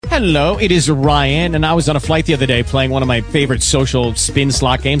Hello, it is Ryan, and I was on a flight the other day playing one of my favorite social spin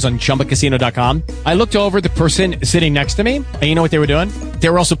slot games on ChumbaCasino.com. I looked over at the person sitting next to me, and you know what they were doing? They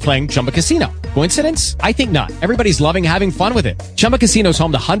were also playing Chumba Casino. Coincidence? I think not. Everybody's loving having fun with it. Chumba Casino is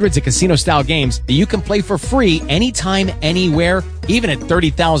home to hundreds of casino-style games that you can play for free anytime, anywhere, even at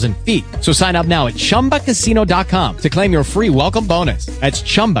 30,000 feet. So sign up now at ChumbaCasino.com to claim your free welcome bonus. That's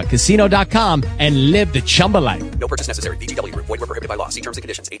ChumbaCasino.com and live the Chumba life. No purchase necessary. VGW. Void where prohibited by law. See terms and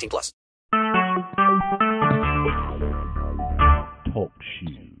conditions. 18+. Talk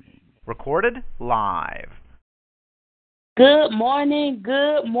shoes. Recorded live. Good morning,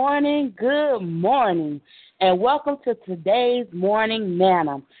 good morning, good morning, and welcome to today's Morning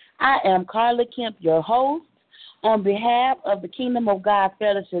Manna. I am Carla Kemp, your host. On behalf of the Kingdom of God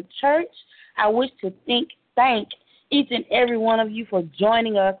Fellowship Church, I wish to thank each and every one of you for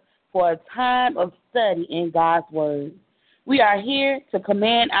joining us for a time of study in God's Word. We are here to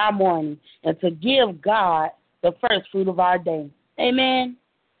command our morning and to give God the first fruit of our day. Amen.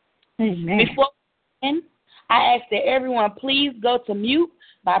 Amen. Before we begin, I ask that everyone please go to mute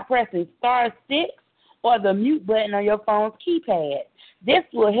by pressing *6 or the mute button on your phone's keypad. This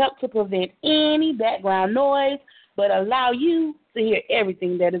will help to prevent any background noise but allow you to hear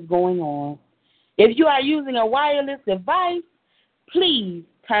everything that is going on. If you are using a wireless device, please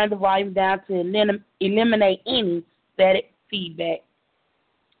turn the volume down to eliminate any static feedback.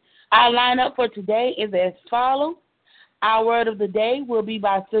 Our lineup for today is as follows. Our word of the day will be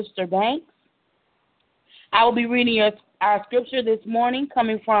by Sister Banks. I will be reading our scripture this morning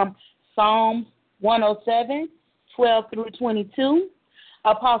coming from Psalms 107, 12 through 22.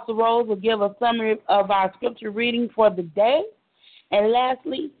 Apostle Rose will give a summary of our scripture reading for the day. And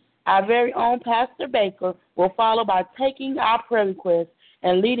lastly, our very own Pastor Baker will follow by taking our prayer requests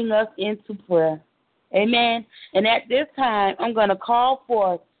and leading us into prayer. Amen. And at this time, I'm going to call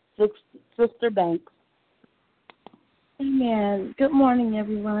for Sister Banks. Amen. Good morning,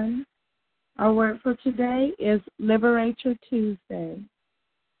 everyone. Our word for today is Liberator Tuesday.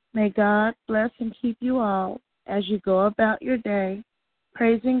 May God bless and keep you all as you go about your day,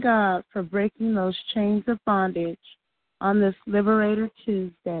 praising God for breaking those chains of bondage on this Liberator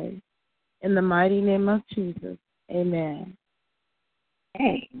Tuesday. In the mighty name of Jesus, amen.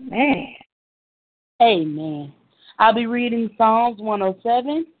 Amen. Amen. I'll be reading Psalms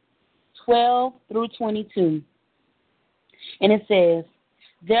 107, 12 through 22. And it says,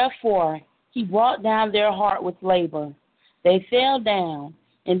 Therefore he brought down their heart with labor. They fell down,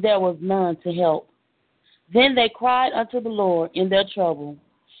 and there was none to help. Then they cried unto the Lord in their trouble,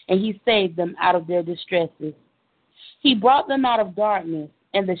 and he saved them out of their distresses. He brought them out of darkness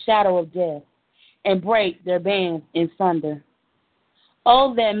and the shadow of death, and brake their bands in sunder.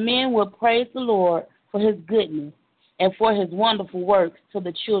 Oh, that men would praise the Lord for his goodness and for his wonderful works to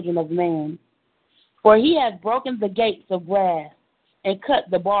the children of man. For he hath broken the gates of brass and cut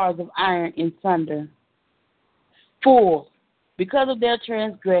the bars of iron in sunder. Fools, because of their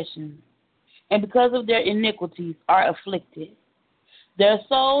transgressions and because of their iniquities, are afflicted. Their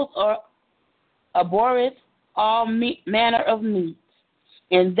souls abhorreth all manner of meat,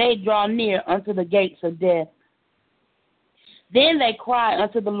 and they draw near unto the gates of death. Then they cry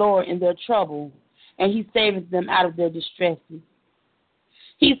unto the Lord in their trouble, and he saveth them out of their distresses.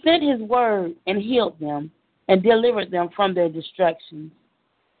 He sent his word and healed them, and delivered them from their destructions.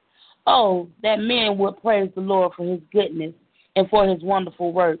 Oh, that men would praise the Lord for his goodness and for his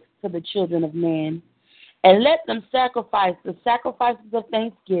wonderful works to the children of man. And let them sacrifice the sacrifices of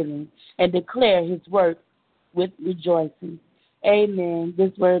thanksgiving and declare his works with rejoicing. Amen.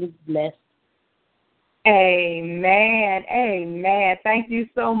 This word is blessed. Amen. Amen. Thank you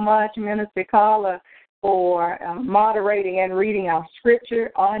so much, Minister Carla, for moderating and reading our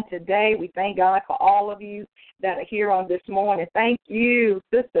scripture on today. We thank God for all of you that are here on this morning. Thank you,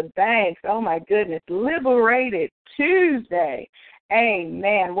 Sister Banks. Oh, my goodness. Liberated Tuesday.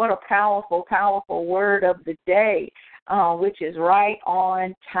 Amen. What a powerful, powerful word of the day, which is right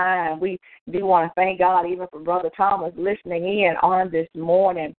on time. We do want to thank God even for Brother Thomas listening in on this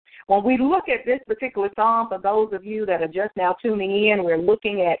morning. When we look at this particular psalm, for those of you that are just now tuning in, we're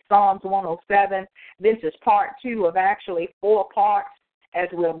looking at Psalms 107. This is part 2 of actually 4 parts as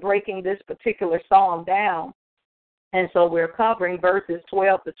we're breaking this particular psalm down. And so we're covering verses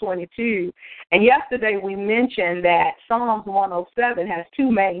 12 to 22. And yesterday we mentioned that Psalms 107 has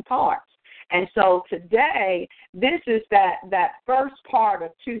 2 main parts. And so today, this is that first part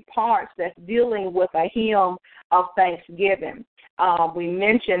of 2 parts that's dealing with a hymn of thanksgiving. We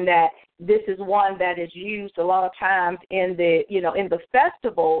mentioned that this is one that is used a lot of times in the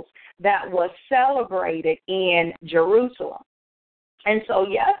festivals that was celebrated in Jerusalem. And so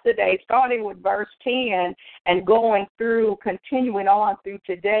yesterday, starting with verse 10 and going through, continuing on through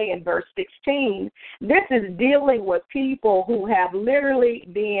today in verse 16, this is dealing with people who have literally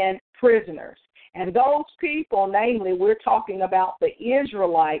been prisoners. And those people, namely, we're talking about the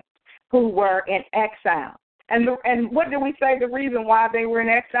Israelites who were in exile. And what did we say the reason why they were in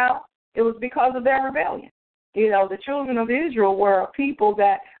exile? It was because of their rebellion. The children of Israel were a people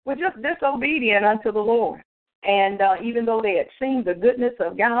that were just disobedient unto the Lord. And even though they had seen the goodness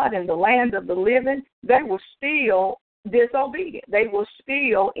of God in the land of the living, they were still disobedient. They were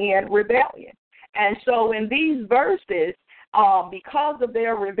still in rebellion. And so in these verses, because of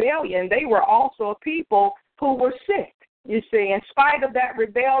their rebellion, they were also a people who were sick. You see, in spite of that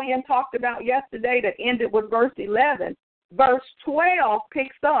rebellion talked about yesterday that ended with verse 11, verse 12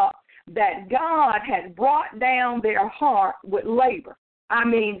 picks up that God had brought down their heart with labor. I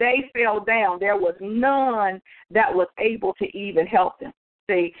mean, they fell down. There was none that was able to even help them.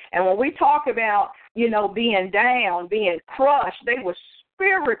 See, and when we talk about, being down, being crushed, they were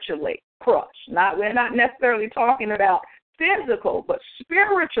spiritually crushed. We're not necessarily talking about physical, but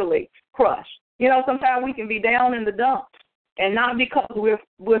spiritually crushed. Sometimes we can be down in the dumps, and not because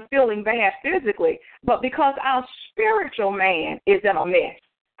we're feeling bad physically, but because our spiritual man is in a mess.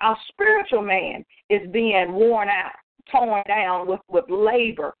 Our spiritual man is being worn out, torn down with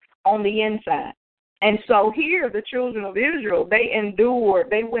labor on the inside. And so here the children of Israel,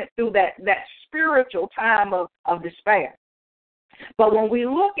 they went through that spiritual time of despair. But when we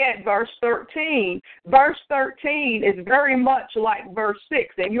look at verse 13 is very much like verse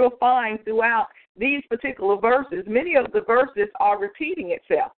 6. And you'll find throughout these particular verses, many of the verses are repeating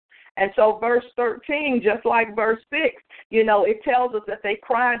itself. And so verse 13, just like verse 6, it tells us that they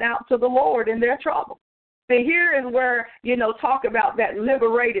cried out to the Lord in their trouble. See, here is where, talk about that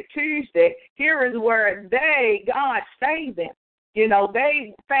liberated Tuesday. Here is where God saved them.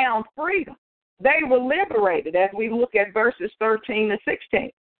 They found freedom. They were liberated as we look at verses 13 to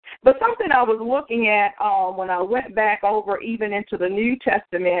 16. But something I was looking at when I went back over even into the New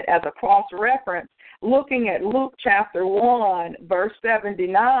Testament as a cross-reference, looking at Luke chapter 1, verse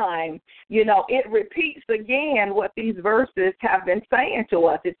 79, it repeats again what these verses have been saying to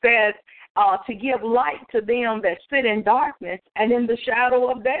us. It says, to give light to them that sit in darkness and in the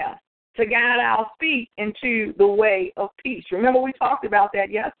shadow of death, to guide our feet into the way of peace. Remember, we talked about that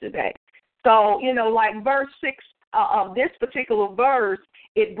yesterday. So, like verse 6 of this particular verse,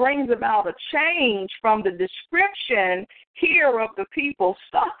 it brings about a change from the description here of the people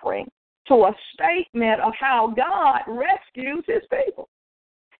suffering to a statement of how God rescues his people.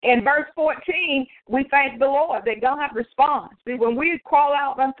 In verse 14, we thank the Lord that God responds. See, when we call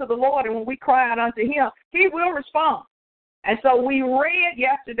out unto the Lord and when we cry out unto him, he will respond. And so we read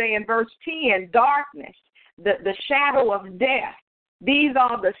yesterday in verse 10, darkness, the shadow of death. These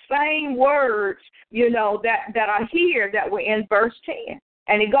are the same words, that are here that were in verse 10.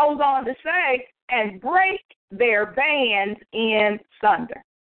 And it goes on to say, and break their bands in sunder.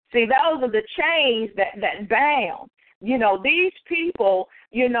 See, those are the chains that bound. These people,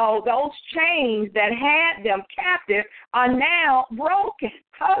 those chains that had them captive are now broken.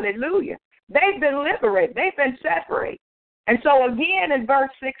 Hallelujah. They've been liberated. They've been separated. And so again in verse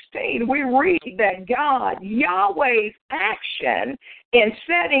 16, we read that God, Yahweh's action in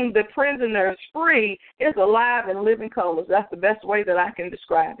setting the prisoners free is alive and living colors. That's the best way that I can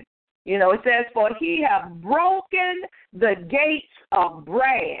describe it. It says, for he hath broken the gates of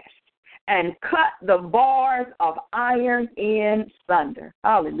brass and cut the bars of iron in sunder.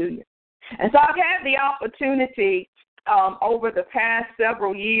 Hallelujah. And so I've had the opportunity over the past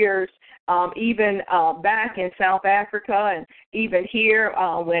several years, even back in South Africa and even here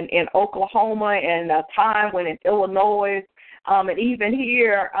when in Oklahoma and a time when in Illinois and even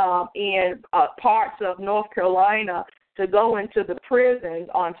here in parts of North Carolina, to go into the prisons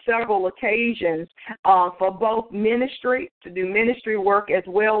on several occasions for both ministry, to do ministry work as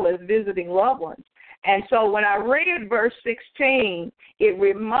well as visiting loved ones. And so when I read verse 16, it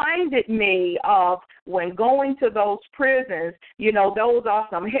reminded me of when going to those prisons, those are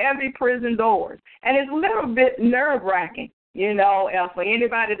some heavy prison doors. And it's a little bit nerve-wracking, for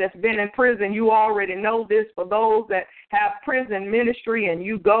anybody that's been in prison, you already know this. For those that have prison ministry and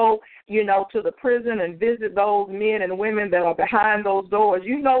you go, to the prison and visit those men and women that are behind those doors,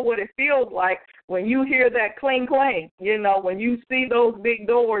 you know what it feels like when you hear that cling, cling, when you see those big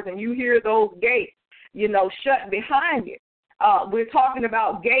doors and you hear those gates, shut behind you. We're talking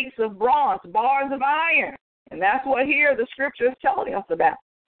about gates of bronze, bars of iron. And that's what here the scripture is telling us about.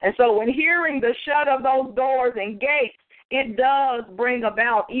 And so when hearing the shut of those doors and gates, it does bring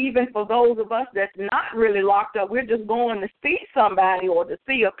about, even for those of us that's not really locked up, we're just going to see somebody or to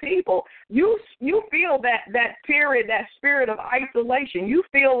see a people, you feel that period, that spirit of isolation. You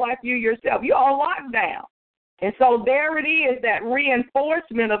feel like you yourself, you're on lockdown. And so there it is, that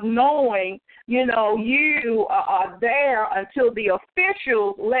reinforcement of knowing, you are there until the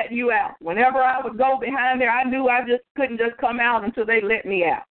officials let you out. Whenever I would go behind there, I knew I just couldn't just come out until they let me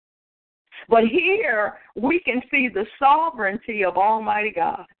out. But here we can see the sovereignty of Almighty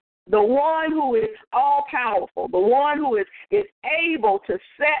God, the one who is all-powerful, the one who is able to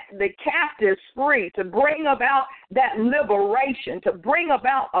set the captives free, to bring about that liberation, to bring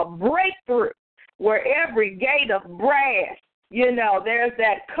about a breakthrough where every gate of brass, there's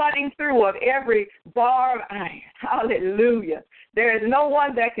that cutting through of every bar of iron. Hallelujah. There is no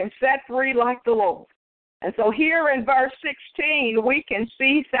one that can set free like the Lord. And so here in verse 16, we can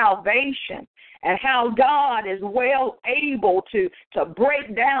see salvation and how God is well able to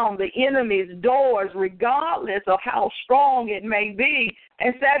break down the enemy's doors regardless of how strong it may be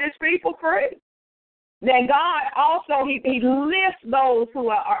and set his people free. Then God also, he lifts those who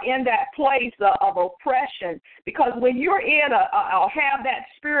are in that place of oppression, because when you're in or have that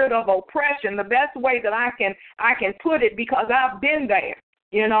spirit of oppression, the best way that I can put it, because I've been there.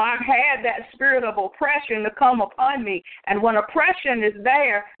 I've had that spirit of oppression to come upon me. And when oppression is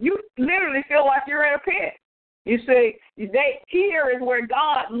there, you literally feel like you're in a pit. You see, here is where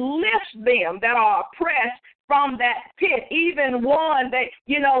God lifts them that are oppressed from that pit. Even one, they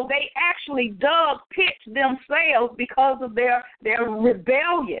actually dug pits themselves because of their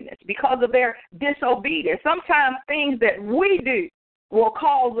rebelliousness, because of their disobedience. Sometimes things that we do will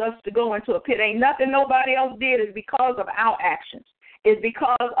cause us to go into a pit. Ain't nothing nobody else did. Is because of our actions. It's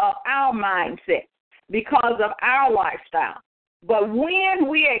because of our mindset, because of our lifestyle. But when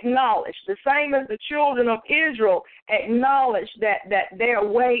we acknowledge, the same as the children of Israel acknowledge that their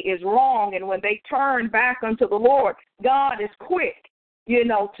way is wrong, and when they turn back unto the Lord, God is quick,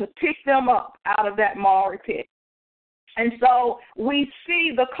 to pick them up out of that miry pit. And so we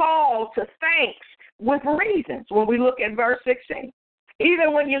see the call to thanks with reasons when we look at verse 16.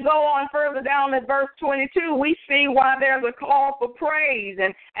 Even when you go on further down at verse 22, we see why there's a call for praise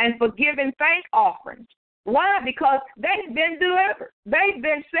and for giving thank offerings. Why? Because they've been delivered. They've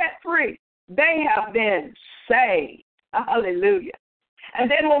been set free. They have been saved. Hallelujah. And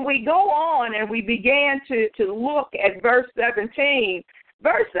then when we go on and we began to look at verse 17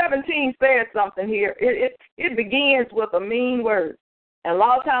 says something here. It begins with a mean word. And a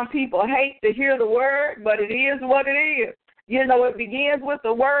lot of times people hate to hear the word, but it is what it is. It begins with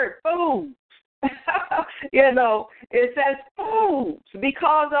the word fools. It says fools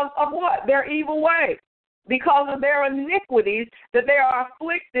because of what? Their evil way. Because of their iniquities, that they are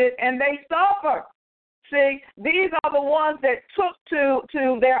afflicted and they suffer. See, these are the ones that took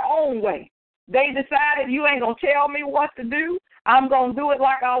to their own way. They decided, you ain't going to tell me what to do. I'm going to do it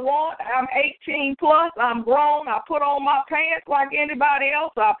like I want. I'm 18 plus. I'm grown. I put on my pants like anybody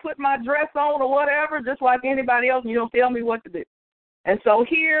else. I put my dress on or whatever, just like anybody else, and you don't tell me what to do. And so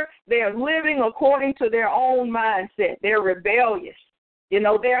here they're living according to their own mindset. They're rebellious.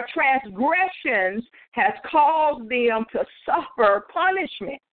 Their transgressions has caused them to suffer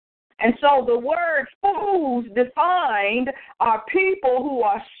punishment. And so the word fools defined are people who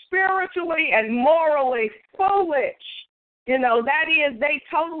are spiritually and morally foolish. That is, they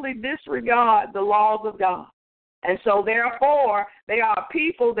totally disregard the laws of God. And so, therefore, they are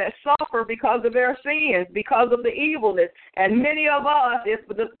people that suffer because of their sins, because of the evilness. And many of us,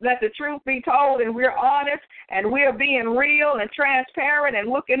 let the truth be told, and we're honest, and we're being real and transparent and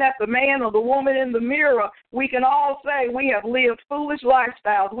looking at the man or the woman in the mirror, we can all say we have lived foolish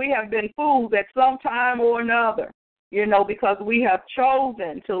lifestyles. We have been fools at some time or another, because we have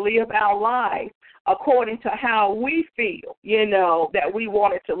chosen to live our life according to how we feel, that we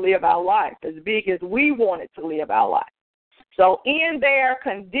wanted to live our life, as big as we wanted to live our life. So in their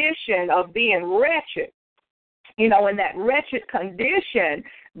condition of being wretched, in that wretched condition,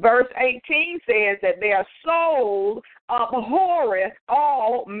 verse 18 says that their soul abhorreth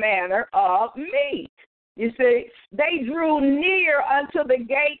all manner of meat. You see, they drew near unto the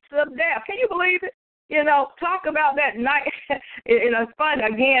gates of death. Can you believe it? Talk about that night. It's fun.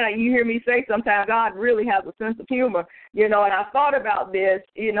 Again, you hear me say sometimes God really has a sense of humor. And I thought about this,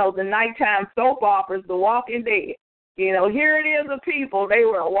 the nighttime soap operas, The Walking Dead. Here it is of people, they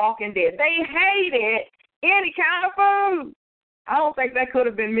were walking dead. They hated any kind of food. I don't think that could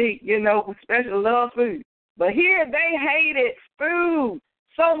have been me, especially love food. But here they hated food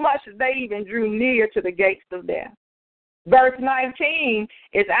so much that they even drew near to the gates of death. Verse 19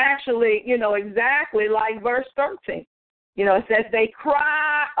 is actually, exactly like verse 13. It says they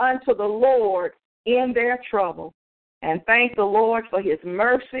cry unto the Lord in their trouble and thank the Lord for his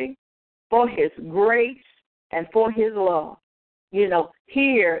mercy, for his grace, and for his love.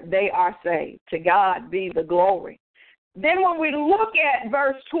 Here they are saved. To God be the glory. Then when we look at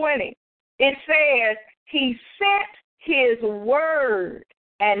verse 20, it says, he sent his word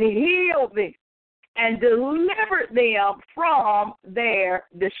and healed them and delivered them from their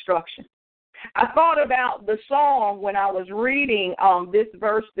destruction. I thought about the song when I was reading this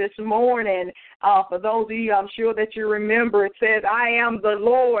verse this morning. For those of you, I'm sure that you remember, it says, I am the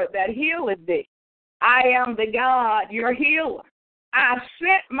Lord that healeth thee. I am the God, your healer. I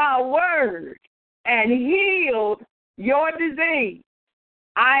sent my word and healed your disease.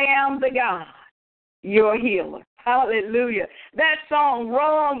 I am the God, your healer. Hallelujah. That song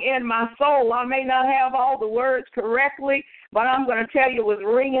rung in my soul. I may not have all the words correctly, but I'm going to tell you it was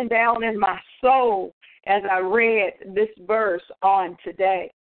ringing down in my soul as I read this verse on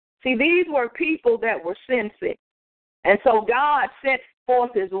today. See, these were people that were sin sick. And so God sent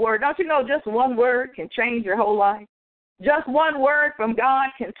forth his word. Don't you know just one word can change your whole life? Just one word from God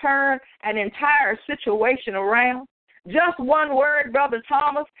can turn an entire situation around. Just one word, Brother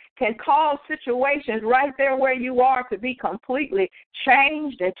Thomas, can cause situations right there where you are to be completely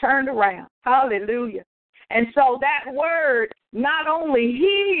changed and turned around. Hallelujah. And so that word not only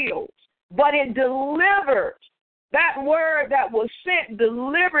heals, but it delivers. That word that was sent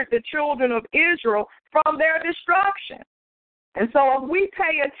delivered the children of Israel from their destruction. And so if we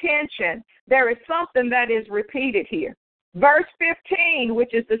pay attention, there is something that is repeated here. Verse 15,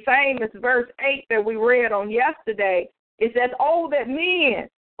 which is the same as verse 8 that we read on yesterday, it says, oh, that men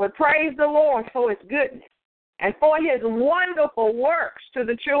would praise the Lord for his goodness and for his wonderful works to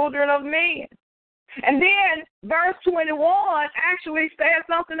the children of men. And then verse 21 actually says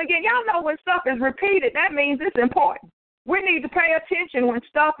something again. Y'all know when stuff is repeated, that means it's important. We need to pay attention when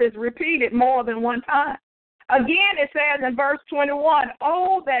stuff is repeated more than one time. Again, it says in verse 21,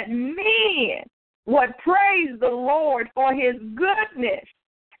 oh, that men would praise the Lord for his goodness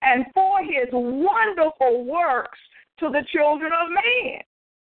and for his wonderful works to the children of man.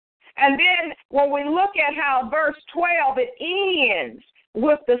 And then when we look at how verse 12, it ends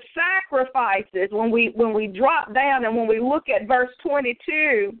with the sacrifices. When we drop down and when we look at verse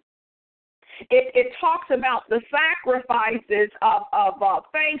 22, it talks about the sacrifices of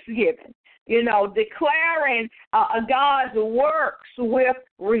thanksgiving, declaring God's works with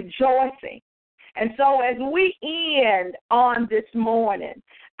rejoicing. And so as we end on this morning,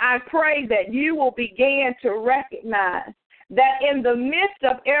 I pray that you will begin to recognize that in the midst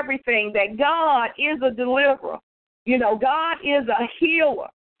of everything, that God is a deliverer. God is a healer.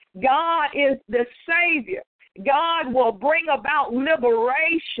 God is the Savior. God will bring about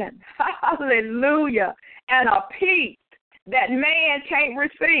liberation, hallelujah, and a peace that man can't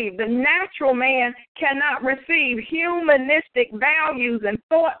receive. The natural man cannot receive. Humanistic values and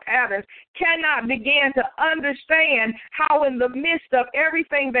thought patterns cannot begin to understand how in the midst of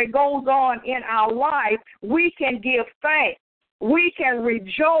everything that goes on in our life, we can give thanks. We can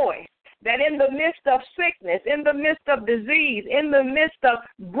rejoice that in the midst of sickness, in the midst of disease, in the midst of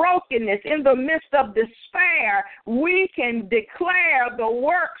brokenness, in the midst of despair, we can declare the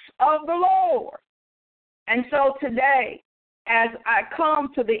works of the Lord. And so today, as I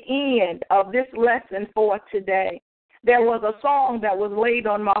come to the end of this lesson for today, there was a song that was laid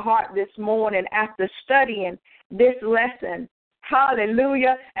on my heart this morning after studying this lesson.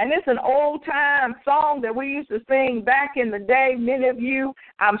 Hallelujah. And it's an old-time song that we used to sing back in the day. Many of you,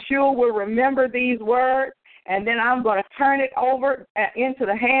 I'm sure, will remember these words. And then I'm going to turn it over into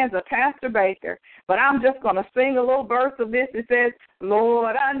the hands of Pastor Baker. But I'm just going to sing a little verse of this. It says,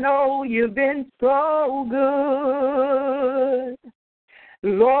 Lord, I know you've been so good.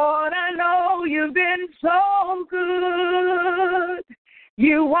 Lord, I know you've been so good.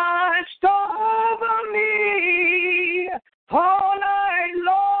 You watched over me all night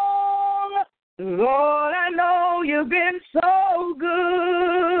long. Lord, I know you've been so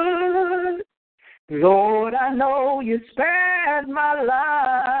good. Lord, I know you spared my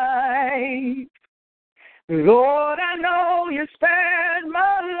life. Lord, I know you spared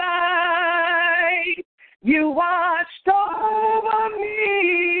my life. You watched over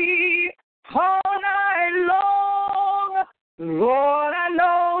me all night long. Lord, I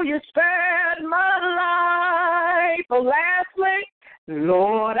know you spared my life. But lastly,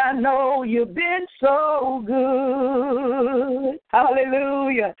 Lord, I know you've been so good.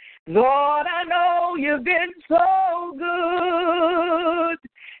 Hallelujah. Lord, I know you've been so good.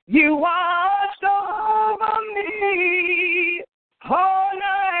 You watched over me all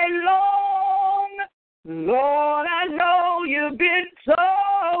night long. Lord, I know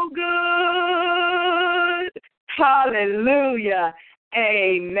Hallelujah.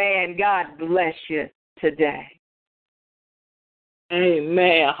 Amen. God bless you today.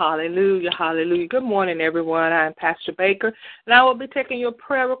 Amen. Hallelujah. Hallelujah. Good morning, everyone. I'm Pastor Baker, and I will be taking your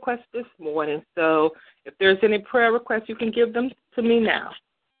prayer requests this morning. So if there's any prayer requests, you can give them to me now.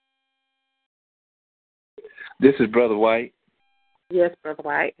 This is Brother White. Yes, Brother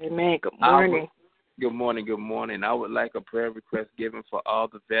White. Amen. Good morning. Good morning. Good morning. I would like a prayer request given for all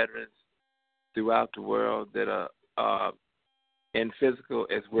the veterans throughout the world that are in physical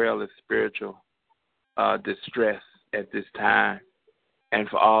as well as spiritual distress at this time, and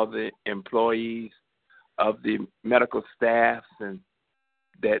for all the employees of the medical staffs and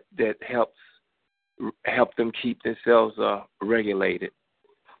that help them keep themselves regulated,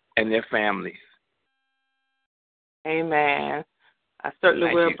 and their families. Amen. I certainly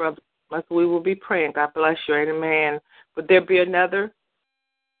Thank will, you. Brother. We will be praying. God bless you. Amen. Would there be another?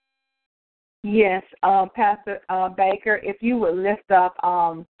 Yes, Pastor Baker, if you would lift up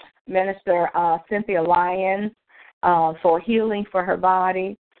Minister Cynthia Lyons for healing for her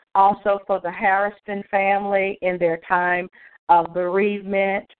body, also for the Harrison family in their time of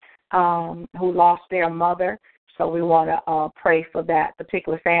bereavement, who lost their mother. So we want to pray for that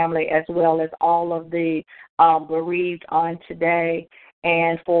particular family as well as all of the bereaved on today,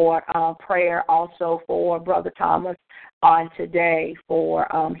 and for prayer also for Brother Thomas on today for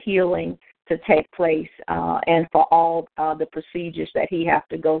healing to take place and for all the procedures that he has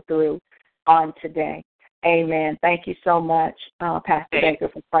to go through on today. Amen. Thank you so much, Pastor Baker,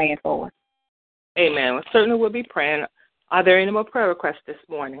 for praying for us. Amen. We certainly will be praying. Are there any more prayer requests this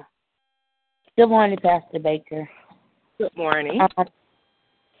morning? Good morning, Pastor Baker. Good morning.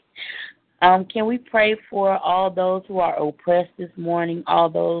 Can we pray for all those who are oppressed this morning, all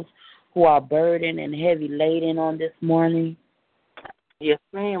those who are burdened and heavy laden on this morning? Yes,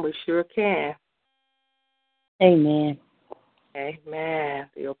 ma'am. We sure can. Amen. Amen.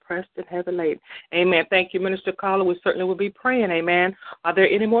 The oppressed and heavy laden. Amen. Thank you, Minister Carla. We certainly will be praying. Amen. Are there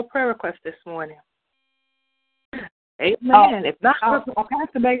any more prayer requests this morning? Amen. If not,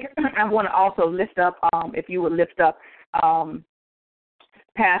 Pastor Baker, I want to also lift up, if you would lift up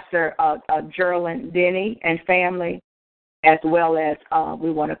Pastor Gerlin Denny and family, as well as we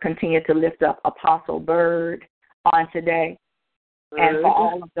want to continue to lift up Apostle Bird on today, and for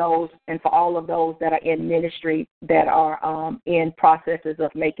all of those that are in ministry that are in processes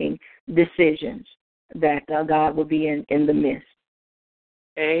of making decisions, that God will be in the midst.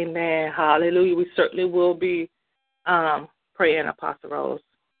 Amen. Hallelujah. We certainly will be praying, Apostle Rose,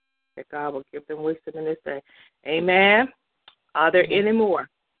 that God will give them wisdom in this day. Amen. Are there any more?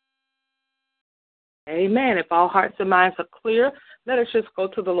 Amen. If all hearts and minds are clear, let us just go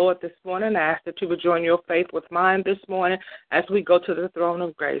to the Lord this morning and ask that you would join your faith with mine this morning as we go to the throne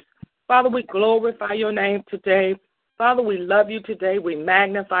of grace. Father, we glorify your name today. Father, we love you today. We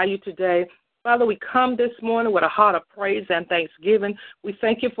magnify you today. Father, we come this morning with a heart of praise and thanksgiving. We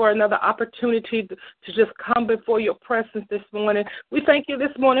thank you for another opportunity to just come before your presence this morning. We thank you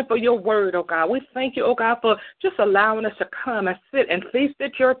this morning for your word, oh God. We thank you, oh God, for just allowing us to come and sit and feast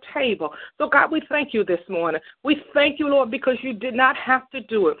at your table. So, God, we thank you this morning. We thank you, Lord, because you did not have to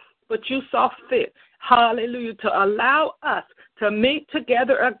do it, but you saw fit, hallelujah, to allow us to meet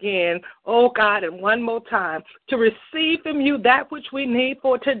together again, oh God, and one more time, to receive from you that which we need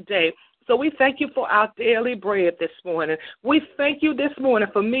for today. So we thank you for our daily bread this morning. We thank you this morning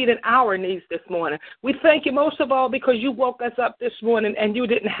for meeting our needs this morning. We thank you most of all because you woke us up this morning and you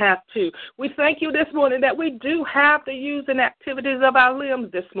didn't have to. We thank you this morning that we do have the use and activities of our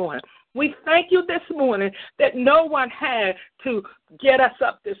limbs this morning. We thank you this morning that no one had to get us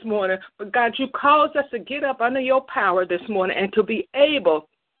up this morning, but God, you caused us to get up under your power this morning and to be able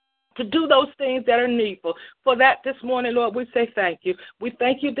to do those things that are needful. For that this morning, Lord, we say thank you. We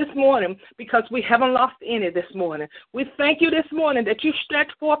thank you this morning because we haven't lost any this morning. We thank you this morning that you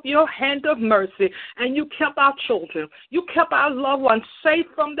stretched forth your hand of mercy and you kept our children. You kept our loved ones safe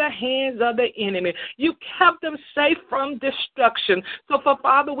from the hands of the enemy. You kept them safe from destruction. So, for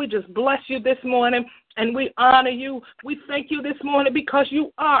Father, we just bless you this morning. And we honor you. We thank you this morning because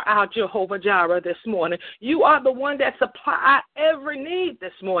you are our Jehovah Jireh this morning. You are the one that supplies every need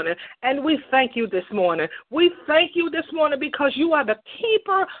this morning. And we thank you this morning. We thank you this morning because you are the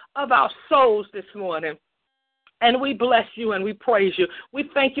keeper of our souls this morning. And we bless you and we praise you. We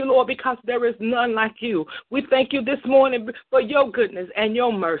thank you, Lord, because there is none like you. We thank you this morning for your goodness and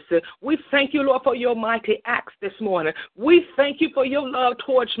your mercy. We thank you, Lord, for your mighty acts this morning. We thank you for your love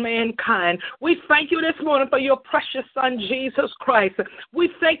towards mankind. We thank you this morning for your precious Son, Jesus Christ. We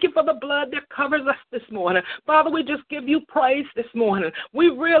thank you for the blood that covers us this morning. Father, we just give you praise this morning. We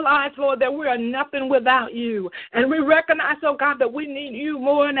realize, Lord, that we are nothing without you. And we recognize, oh God, that we need you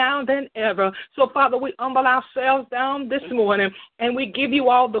more now than ever. So, Father, we humble ourselves down this morning, and we give you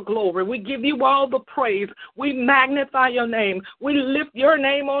all the glory. We give you all the praise. We magnify your name. We lift your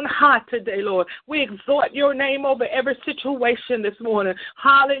name on high today, Lord. We exhort your name over every situation this morning.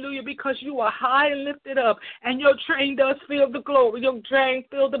 Hallelujah, because you are high and lifted up, and your train does fill the glory. Your train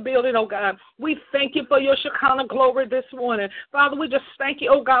fill the building, oh God. We thank you for your Shekinah glory this morning. Father, we just thank you,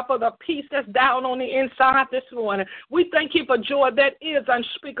 oh God, for the peace that's down on the inside this morning. We thank you for joy that is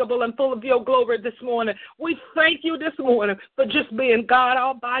unspeakable and full of your glory this morning. We thank you this morning for just being God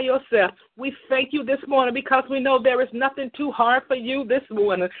all by yourself. We thank you this morning because we know there is nothing too hard for you this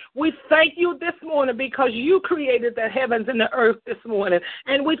morning. We thank you this morning because you created the heavens and the earth this morning.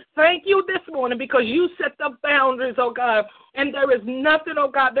 And we thank you this morning because you set the boundaries, oh God. And there is nothing, oh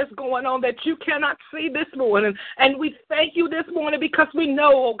God, that's going on that you cannot see this morning. And we thank you this morning because we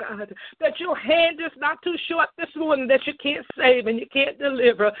know, oh God, that your hand is not too short this morning, that you can't save and you can't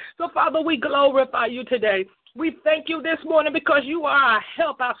deliver. So, Father, we glorify you today. We thank you this morning because you are our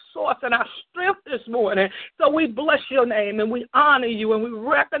help, our source, and our strength this morning. So we bless your name and we honor you and we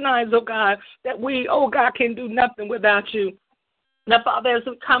recognize, oh God, that we, oh God, can do nothing without you. Now, Father, as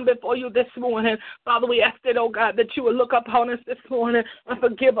we come before you this morning, Father, we ask that, oh God, that you will look upon us this morning and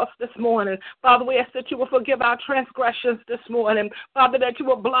forgive us this morning. Father, we ask that you will forgive our transgressions this morning. Father, that you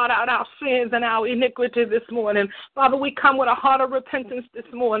will blot out our sins and our iniquity this morning. Father, we come with a heart of repentance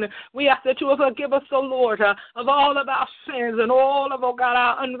this morning. We ask that you will forgive us, oh Lord, of all of our sins and all of, oh God,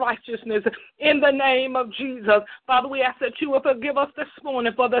 our unrighteousness in the name of Jesus. Father, we ask that you will forgive us this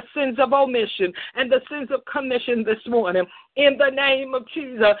morning for the sins of omission and the sins of commission this morning. In the name of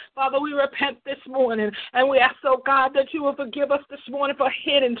Jesus, Father, we repent this morning, and we ask, oh God, that you will forgive us this morning for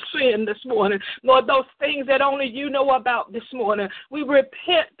hidden sin this morning. Lord, those things that only you know about this morning. We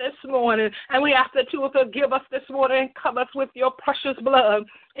repent this morning, and we ask that you will forgive us this morning and cover us with your precious blood.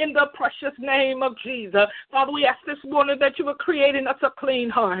 In the precious name of Jesus. Father, we ask this morning that you will create in us a clean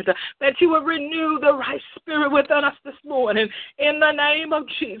heart, that you will renew the right spirit within us this morning. In the name of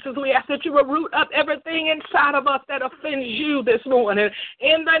Jesus, we ask that you will root up everything inside of us that offends you this morning.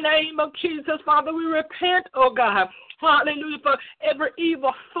 In the name of Jesus, Father, we repent, oh God. Hallelujah, for every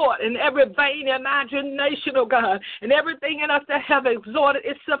evil thought and every vain imagination, oh God, and everything in us that have exhorted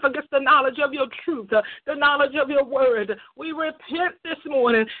itself against the knowledge of your truth, the knowledge of your word. We repent this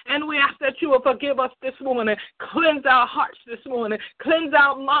morning, and we ask that you will forgive us this morning. Cleanse our hearts this morning. Cleanse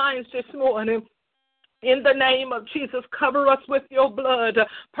our minds this morning. In the name of Jesus, cover us with your blood.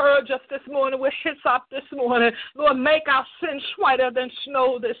 Purge us this morning with hyssop this morning. Lord, make our sins whiter than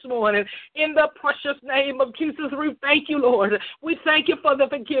snow this morning. In the precious name of Jesus, we thank you, Lord. We thank you for the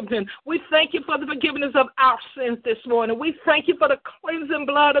forgiveness. We thank you for the forgiveness of our sins this morning. We thank you for the cleansing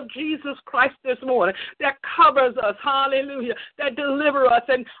blood of Jesus Christ this morning that covers us, hallelujah, that delivers us,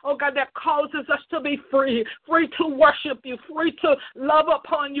 and, oh God, that causes us to be free, free to worship you, free to love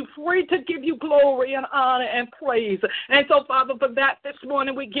upon you, free to give you glory and honor and praise. And so, Father, for that this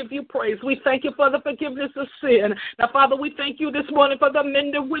morning we give you praise. We thank you for the forgiveness of sin. Now, Father, we thank you this morning for the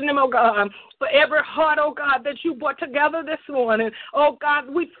men and women, oh God, for every heart, oh God, that you brought together this morning. Oh God,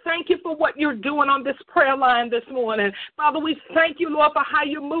 we thank you for what you're doing on this prayer line this morning. Father, we thank you, Lord, for how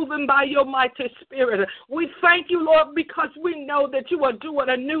you're moving by your mighty spirit. We thank you, Lord, because we know that you are doing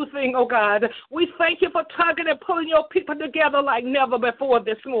a new thing, oh God. We thank you for tugging and pulling your people together like never before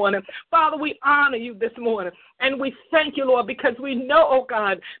this morning. Father, we honor you this morning. And we thank you, Lord, because we know, oh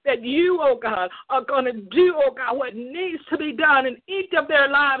God, that you, oh God, are going to do, oh God, what needs to be done in each of their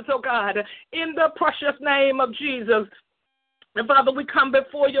lives, oh God, in the precious name of Jesus. And, Father, we come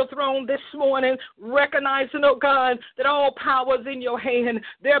before your throne this morning, recognizing, oh God, that all power is in your hand.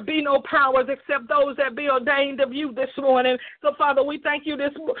 There be no powers except those that be ordained of you this morning. So, Father, we thank you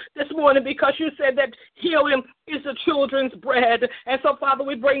this morning because you said that healing is the children's bread. And so, Father,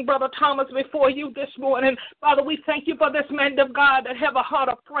 we bring Brother Thomas before you this morning. Father, we thank you for this man of God that have a heart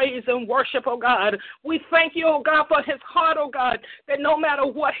of praise and worship, oh God. We thank you, oh God, for his heart, oh God, that no matter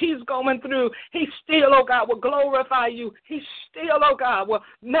what he's going through, he still, oh God, will glorify you. He still, oh God, will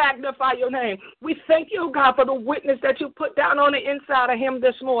magnify your name. We thank you, oh God, for the witness that you put down on the inside of him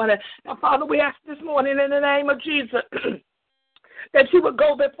this morning. Now, Father, we ask this morning in the name of Jesus that you would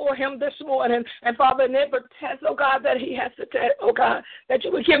go before him this morning. And, Father, in every test, oh God, that he has to test, oh God, that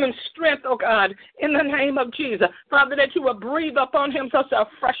you would give him strength, oh God, in the name of Jesus. Father, that you would breathe upon him such a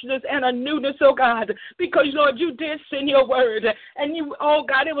freshness and a newness, oh God, because, Lord, you did send your word. And you, oh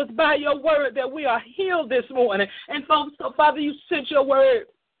God, it was by your word that we are healed this morning. And so, Father, you sent your word.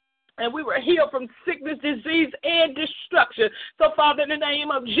 And we were healed from sickness, disease, and destruction. So, Father, in the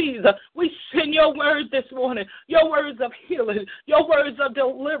name of Jesus, we send your word this morning, your words of healing, your words of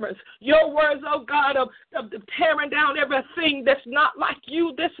deliverance, your words, oh God, of tearing down everything that's not like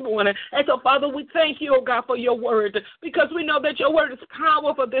you this morning. And so, Father, we thank you, oh God, for your word, because we know that your word is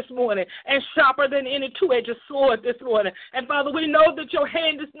powerful this morning and sharper than any two-edged sword this morning. And, Father, we know that your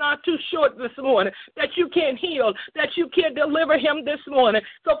hand is not too short this morning, that you can heal, that you can deliver him this morning.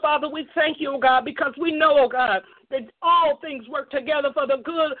 So, Father, we thank you, oh God, because we know, oh God, that all things work together for the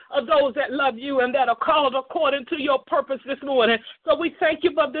good of those that love you and that are called according to your purpose this morning. So we thank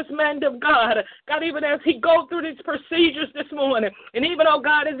you for this man of God. God, even as he goes through these procedures this morning, and even, oh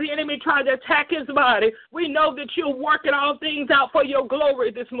God, as the enemy tried to attack his body, we know that you're working all things out for your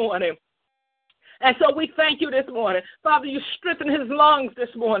glory this morning. And so we thank you this morning. Father, you strengthen his lungs this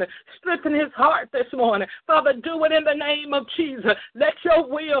morning. Strengthen his heart this morning. Father, do it in the name of Jesus. Let your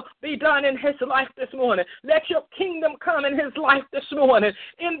will be done in his life this morning. Let your kingdom come in his life this morning.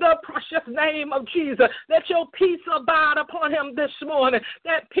 In the precious name of Jesus, let your peace abide upon him this morning.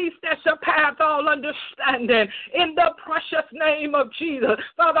 That peace that surpasses all understanding. In the precious name of Jesus.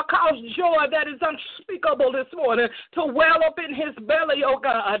 Father, cause joy that is unspeakable this morning to well up in his belly, oh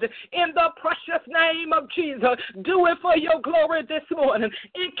God. In the precious name of Jesus, do it for your glory this morning.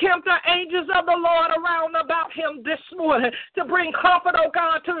 Encamp the angels of the Lord around about him this morning to bring comfort, oh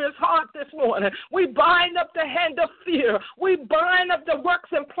God, to his heart this morning. We bind up the hand of fear. We bind up the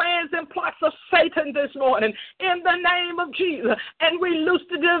works and plans and plots of Satan this morning in the name of Jesus. And we loose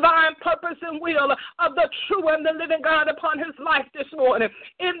the divine purpose and will of the true and the living God upon his life this morning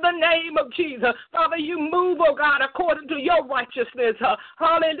in the name of Jesus. Father, you move, oh God, according to your righteousness.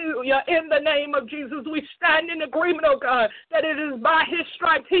 Hallelujah. In the name of Jesus, we stand in agreement, oh God, that it is by his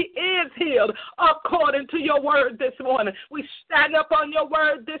stripes he is healed according to your word this morning. We stand up on your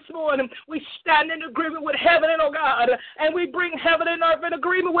word this morning. We stand in agreement with heaven, and oh God, and we bring heaven and earth in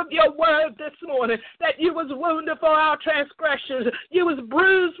agreement with your word this morning, that you was wounded for our transgressions, you was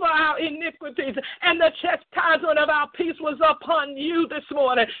bruised for our iniquities, and the chastisement of our peace was upon you this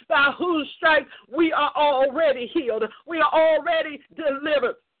morning, by whose stripes we are already healed. We are already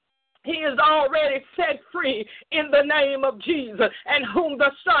delivered. He is already set free in the name of Jesus, and whom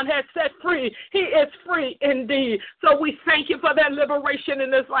the Son has set free, he is free indeed. So we thank you for that liberation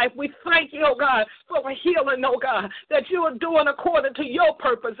in his life. We thank you, oh God, for healing, oh God, that you are doing according to your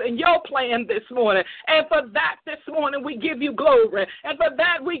purpose and your plan this morning. And for that this morning, we give you glory. And for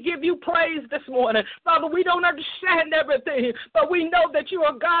that, we give you praise this morning. Father, we don't understand everything, but we know that you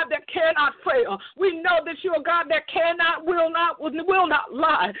are God that cannot fail. We know that you are God that cannot, will not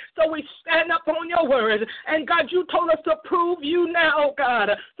lie. So we stand up on your word. And God, you told us to prove you now, oh God.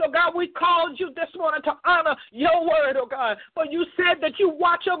 So God, we called you this morning to honor your word, oh God. For you said that you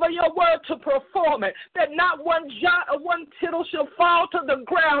watch over your word to perform it, that not one jot or one tittle shall fall to the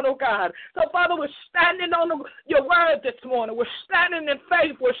ground, oh God. So Father, we're standing on your word this morning. We're standing in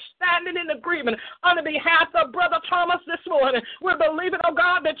faith. We're standing in agreement on the behalf of Brother Thomas this morning. We're believing, oh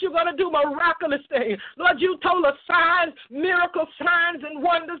God, that you're going to do miraculous things. Lord, you told us signs, miracles, signs, and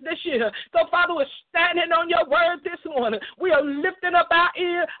wonders this year. So Father, we're standing on your word this morning. We are lifting up our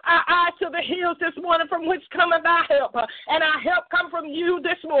eyes to the hills this morning, from which cometh our help. And our help come from you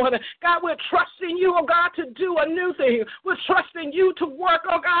this morning. God, we're trusting you, oh God, to do a new thing. We're trusting you to work,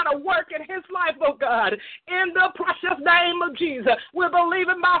 oh God, a work in his life, oh God. In the precious name of Jesus, we're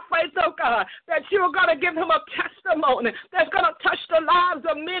believing by faith, oh God, that you're going to give him a testimony that's going to touch the lives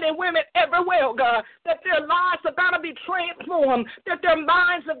of men and women everywhere, oh God, that their lives are going to be transformed, that their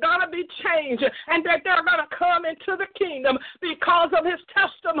minds are going to be changed, and that they're going to come into the kingdom because of his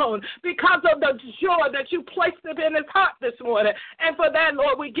testimony, because of the joy that you placed in his heart this morning. And for that,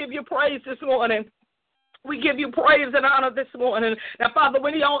 Lord, we give you praise this morning. We give you praise and honor this morning. Now, Father,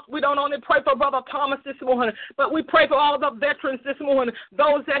 we don't only pray for Brother Thomas this morning, but we pray for all the veterans this morning,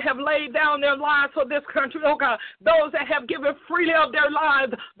 those that have laid down their lives for this country, oh God, those that have given freely of their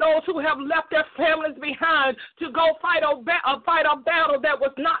lives, those who have left their families behind to go fight a battle that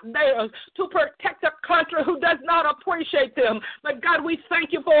was not theirs, to protect a country who does not appreciate them. But, God, we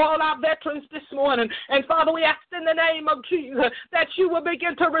thank you for all our veterans this morning. And, Father, we ask in the name of Jesus that you will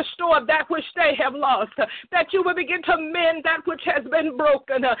begin to restore that which they have lost. that you will begin to mend that which has been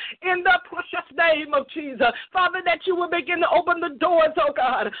broken in the precious name of Jesus. Father, that you will begin to open the doors, oh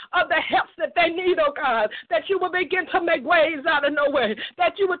God, of the helps that they need, oh God, that you will begin to make ways out of no way,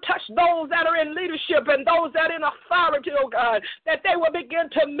 that you will touch those that are in leadership and those that are in authority, oh God, that they will begin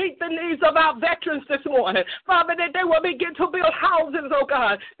to meet the needs of our veterans this morning. Father, that they will begin to build houses, oh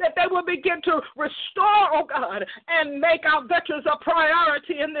God, that they will begin to restore, oh God, and make our veterans a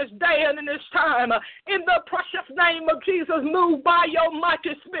priority in this day and in this time. In the precious name of Jesus, move by your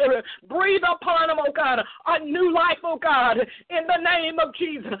mighty spirit. Breathe upon them, oh God, a new life, oh God, in the name of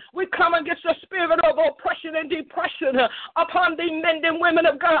Jesus. We come against the spirit of oppression and depression upon the men and women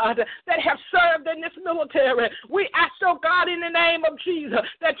of God that have served in this military. We ask, oh God, in the name of Jesus,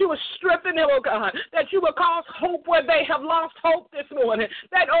 that you will strengthen them, oh God, that you will cause hope where they have lost hope this morning,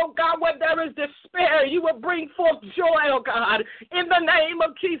 that, oh God, where there is despair, you will bring forth joy, oh God, in the name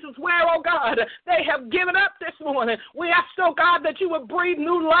of Jesus, where, oh God, they have given up this morning. We ask, oh God, that you will breathe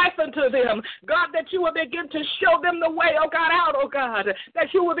new life into them, God, that you will begin to show them the way, oh God, out, oh God,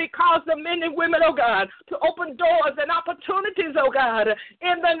 that you will cause the men and women, oh God, to open doors and opportunities, oh God,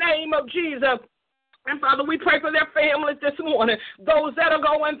 in the name of Jesus. And, Father, we pray for their families this morning, those that are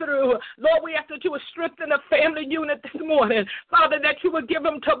going through. Lord, we ask that you would strengthen the family unit this morning. Father, that you would give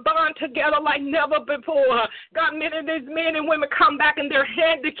them to bond together like never before. God, many of these men and women come back and they're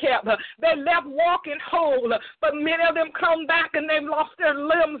handicapped. They left walking whole, but many of them come back and they've lost their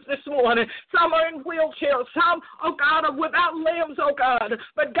limbs this morning. Some are in wheelchairs. Some, oh God, are without limbs, oh God.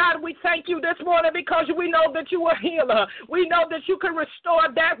 But, God, we thank you this morning because we know that you are a healer. We know that you can restore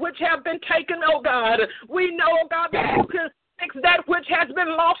that which have been taken, oh God. We know, oh God, that you can fix that which has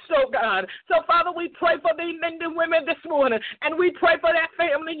been lost, oh God. So, Father, we pray for the men and women this morning, and we pray for that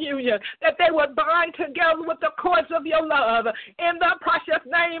family union, that they would bind together with the cords of your love in the precious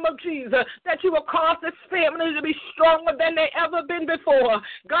name of Jesus, that you will cause this family to be stronger than they ever been before.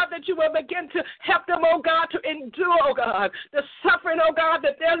 God, that you will begin to help them, oh God, to endure, oh God, the suffering, oh God,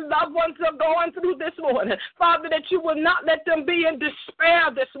 that their loved ones are going through this morning. Father, that you will not let them be in despair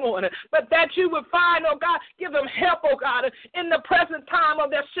this morning, but that you will find, oh God, give them help, oh God, in the present time of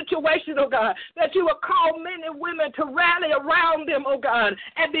their situation, oh God, that you will call men and women to rally around them, oh God,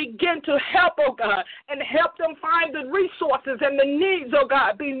 and begin to help, oh God, and help them find the resources and the needs, oh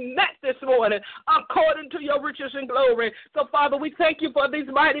God, be met this morning according to your riches and glory. So, Father, we thank you for these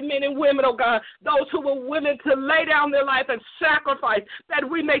mighty men and women, oh God, those who were willing to lay down their life and sacrifice that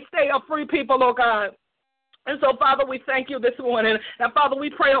we may stay a free people, oh God. And so, Father, we thank you this morning. And, Father, we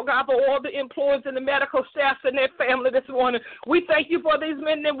pray, oh God, for all the employees and the medical staff and their family this morning. We thank you for these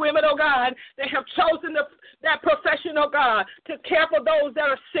men and women, oh God, that have chosen that profession, oh God, to care for those that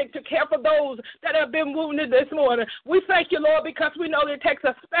are sick, to care for those that have been wounded this morning. We thank you, Lord, because we know that it takes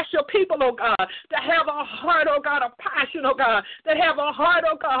a special people, oh God, to have a heart, oh God, a passion, oh God, that have a heart,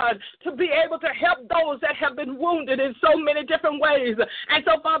 oh God, to be able to help those that have been wounded in so many different ways. And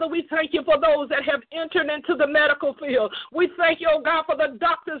so, Father, we thank you for those that have entered into the medical field. We thank you, oh God, for the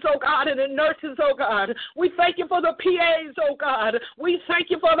doctors, oh God, and the nurses, oh God. We thank you for the PAs, oh God. We thank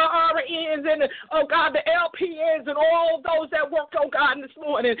you for the RNs and, oh God, the LPNs and all those that work, oh God, this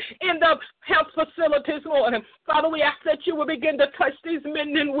morning in the health facilities, Lord. Father, we ask that you will begin to touch these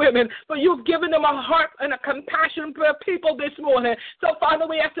men and women, for you've given them a heart and a compassion for people this morning. So, Father,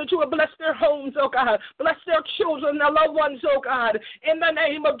 we ask that you will bless their homes, oh God. Bless their children, their loved ones, oh God. In the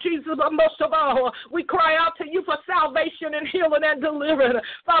name of Jesus, but most of all, we cry out to you for salvation and healing and deliverance.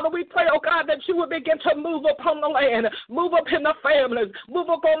 Father, we pray, oh God, that you will begin to move upon the land, move up in the families, move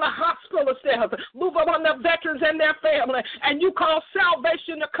up on the hospital staff, move up on the veterans and their family, and you call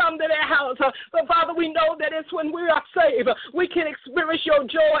salvation to come to their house. But Father, we know that it's when we are saved, we can experience your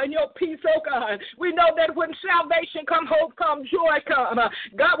joy and your peace, oh God. We know that when salvation come, hope come, joy come.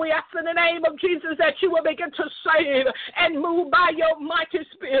 God, we ask in the name of Jesus that you will begin to save and move by your mighty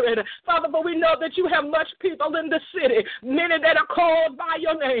spirit. Father, but we know that you have much people in the city, many that are called by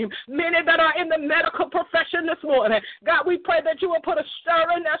your name, many that are in the medical profession this morning. God, we pray that you will put a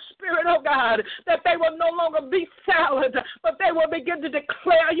stir in their spirit, oh God, that they will no longer be silent, but they will begin to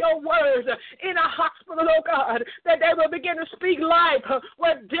declare your words in a hospital, oh God, that they will begin to speak life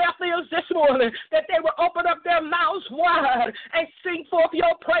where death is this morning, that they will open up their mouths wide and sing forth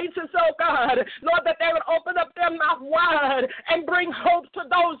your praises, oh God. Lord, that they would open up their mouth wide and bring hope to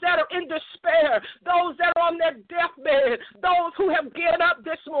those that are in despair, those that are on their deathbed, those who have given up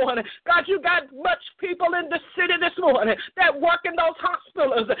this morning. God, you got much people in the city this morning that work in those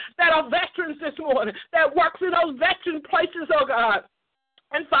hospitals, that are veterans this morning, that works in those veteran places, oh God.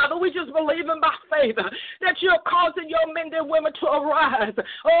 And, Father, we just believe in by faith that you're causing your men and women to arise,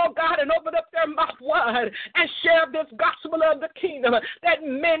 oh, God, and open up their mouth wide and share this gospel of the kingdom, that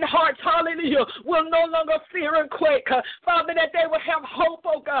men's hearts, hallelujah, will no longer fear and quake. Father, that they will have hope,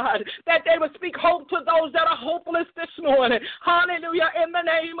 oh, God, that they will speak hope to those that are hopeless this morning. Hallelujah, in the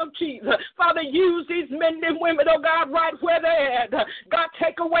name of Jesus. Father, use these men and women, oh, God, right where they're at. God,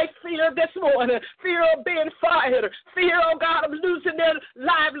 take away fear this morning, fear of being fired, fear, oh, God, of losing their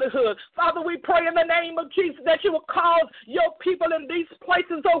livelihood. Father, we pray in the name of Jesus that you will cause your people in these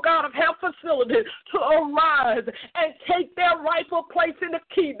places, oh God, of health facilities to arise and take their rightful place in the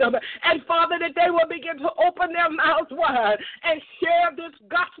kingdom. And Father, that they will begin to open their mouths wide and share this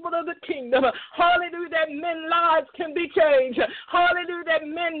gospel of the kingdom. Hallelujah, that men's lives can be changed. Hallelujah, that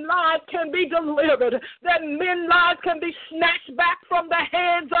men's lives can be delivered. That men's lives can be snatched back from the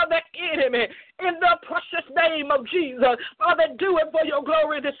hands of the enemy. In the precious name of Jesus. Father, do it for your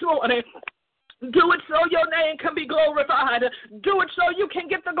glory this morning. Do it so your name can be glorified. Do it so you can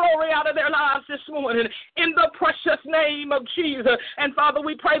get the glory out of their lives this morning in the precious name of Jesus. And Father,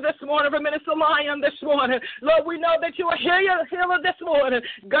 we pray this morning for Minister Lyon this morning. Lord, we know that you are healer this morning.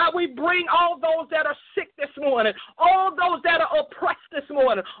 God, we bring all those that are sick this morning, all those that are oppressed this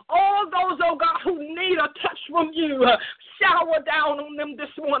morning, all those, oh God, who need a touch from you. Shower down on them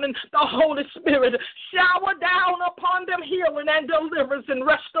this morning, the Holy Spirit. Shower down upon them healing and deliverance and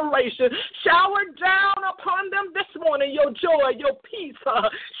restoration. Shower down upon them this morning your joy, your peace.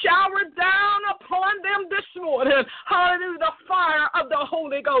 Shower down upon them this morning, hallelujah, the fire of the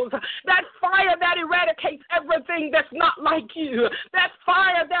Holy Ghost. That fire that eradicates everything that's not like you. That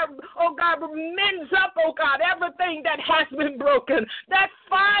fire that, oh God, mends up, oh God, everything that has been broken. That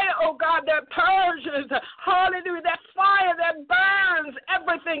fire, oh God, that purges, hallelujah, that fire that burns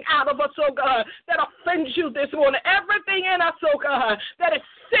everything out of us, oh God, that offends you this morning. Everything in us, oh God, that is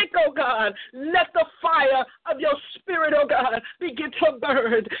sick, oh God, let the fire of your spirit, oh God, begin to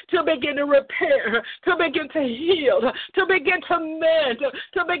burn, to begin to repair, to begin to heal, to begin to mend,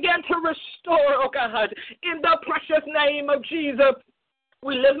 to begin to restore, oh God, in the precious name of Jesus.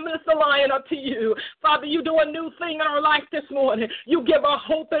 We lift Mr. Lyon up to you. Father, you do a new thing in our life this morning. You give her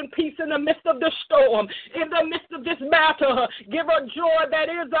hope and peace in the midst of the storm, in the midst of this matter. Give her joy that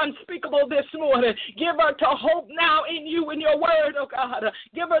is unspeakable this morning. Give her to hope now in you and your word, oh God.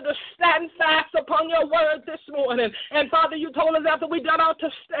 Give her to stand fast upon your word this morning. And Father, you told us after we done out to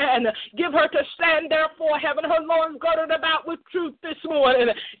stand, give her to stand therefore, having her loins girded about with truth this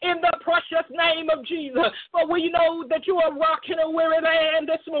morning, in the precious name of Jesus. For we know that you are rocking a weary land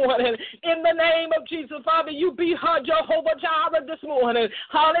this morning. In the name of Jesus, Father, you be her Jehovah Jireh this morning.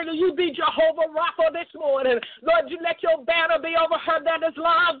 Hallelujah. You be Jehovah Rapha this morning. Lord, you let your banner be over her that is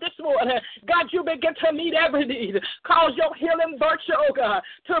live this morning. God, you begin to meet every need. Cause your healing virtue, oh God,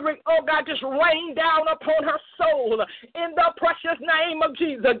 to bring, oh God, just rain down upon her soul. In the precious name of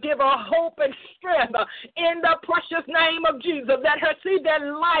Jesus, give her hope and strength. In the precious name of Jesus, let her see that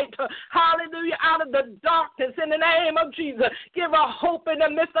light, hallelujah, out of the darkness. In the name of Jesus, give her hope in the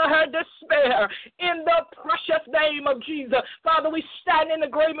midst of her despair, in the precious name of Jesus. Father, we stand in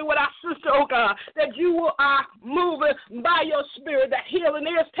agreement with our sister, oh God, that you are moving by your spirit, that healing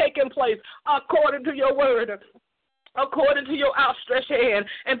is taking place according to your word, according to your outstretched hand.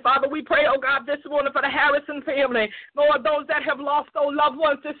 And Father, we pray, oh God, this morning for the Harrison family. Lord, those that have lost those loved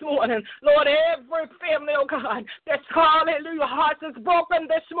ones this morning. Lord, every family, oh God, that's, hallelujah, hearts is broken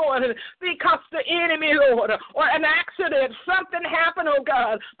this morning because the enemy, Lord, or an accident, something happened, oh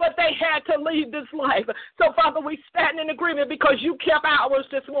God, but they had to leave this life. So, Father, we stand in agreement because you kept ours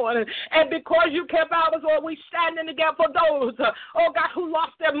this morning. And because you kept ours, Lord, we stand in the gap for those, oh God, who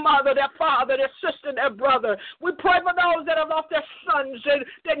lost their mother, their father, their sister, their brother. We pray for those that have lost their sons,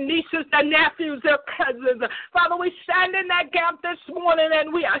 their nieces, their nephews, their cousins. Father, we stand in that gap this morning and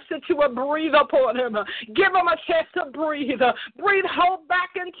we ask that you will breathe upon them. Give them a chance to breathe. Breathe hope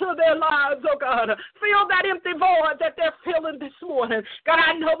back into their lives, oh God. Fill that empty void that they're feeling this morning. God,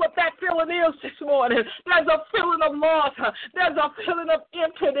 I know what that feeling is this morning. There's a feeling of loss. There's a feeling of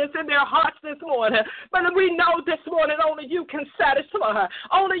emptiness in their hearts this morning. But we know this morning only you can satisfy.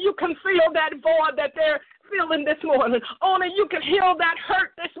 Only you can fill that void that they're feeling this morning. Only you can heal that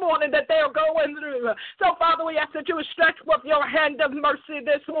hurt this morning that they're going through. So, Father, we ask that you would stretch forth your hand of mercy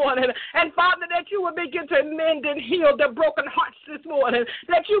this morning. And, Father, that you would begin to mend and heal the broken hearts this morning.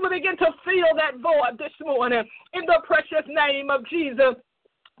 That you would begin to fill that void this morning. In the precious name of Jesus.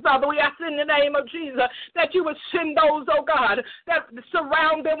 Father, we ask in the name of Jesus that you would send those, oh God, that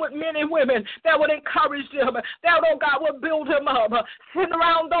surround them with men and women that would encourage them, that, oh God, would build them up. Send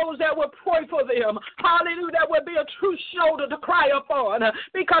around those that would pray for them. Hallelujah, that would be a true shoulder to cry upon,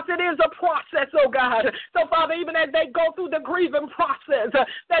 because it is a process, oh God. So, Father, even as they go through the grieving process,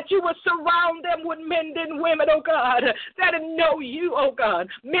 that you would surround them with men and women, oh God, that know you, oh God.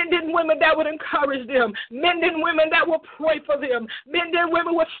 Men and women that would encourage them. Men and women that will pray for them. Men and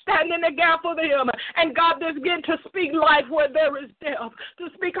women would stand in the gap for them. And God, begin to speak life where there is death, to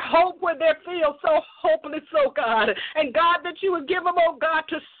speak hope where they feel so hopeless, oh God. And God, that you would give them, oh God,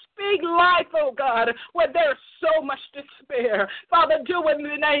 to speak life, oh God, where there's so much despair. Father, do it in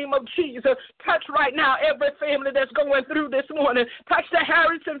the name of Jesus. Touch right now every family that's going through this morning. Touch the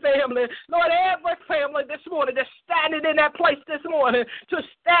Harrison family. Lord, every family this morning that's standing in that place this morning, to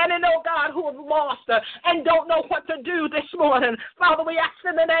standing, oh God, who have lost and don't know what to do this morning. Father, we ask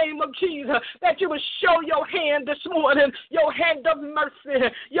in the name of Jesus that you would show your hand this morning, your hand of mercy,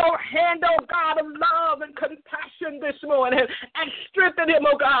 your hand, oh God, of love and compassion this morning, and strengthen him,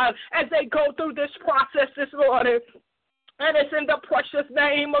 oh God, as they go through this process this morning. And it's in the precious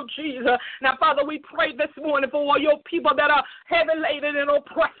name of Jesus. Now, Father, we pray this morning for all your people that are heavy laden and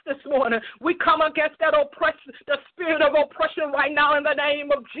oppressed this morning. We come against that the spirit of oppression right now in the name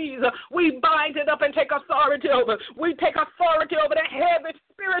of Jesus. We bind it up and take authority over. We take authority over the heavy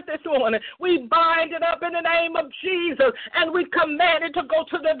spirit this morning. We bind it up in the name of Jesus, and we command it to go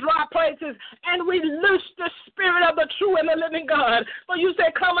to the dry places, and we loose the spirit of the true and the living God. For you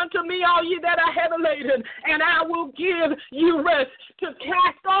say, come unto me, all ye that are heavy laden, and I will give you rest. To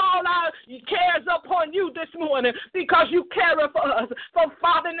cast all our cares upon you this morning, because you care for us. For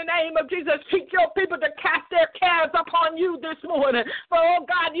Father, in the name of Jesus, teach your people to cast their cares upon you this morning. For, oh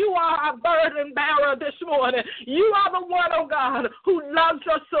God, you are our burden bearer this morning. You are the one, oh God, who loves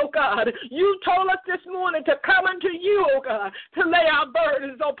us, oh God. You told us this morning to come unto you, oh God, to lay our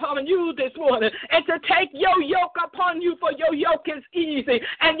burdens upon you this morning, and to take your yoke upon you, for your yoke is easy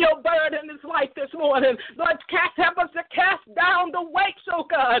and your burden is light this morning. Lord, help us to cast down the weights, oh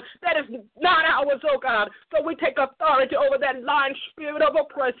God, that is not ours, oh God. So we take authority over that lying spirit of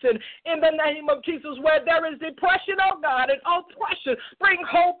oppression in the name of Jesus. Where there is depression, oh God, and oppression, bring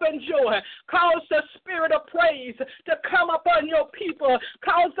hope and joy. Cause the spirit of praise to come upon your people.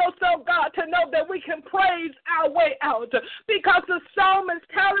 Cause us, oh God, to know that we can praise our way out. Because the psalm is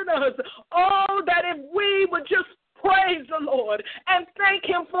telling us, oh, that if we would just praise the Lord and thank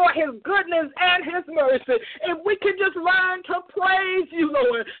him for his goodness and his mercy. If we can just learn to praise you,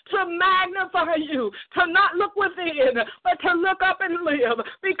 Lord, to magnify you, to not look within, but to look up and live,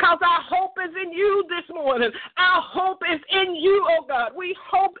 because our hope is in you this morning. Our hope is in you, oh God. We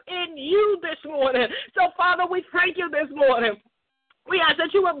hope in you this morning. So, Father, we thank you this morning. We ask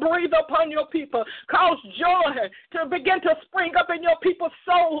that you would breathe upon your people. Cause joy to begin to spring up in your people's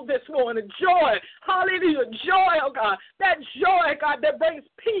soul this morning. Joy. Hallelujah. Joy, oh God. That joy, God, that brings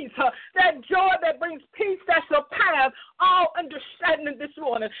peace. That joy that brings peace that surpasses all understanding this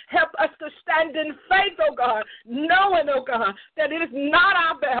morning. Help us to stand in faith, oh God, knowing, oh God, that it is not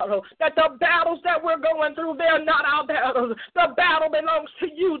our battle, that the battles that we're going through, they're not our battles. The battle belongs to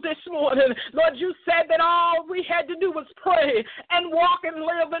you this morning. Lord, you said that all we had to do was pray and walk and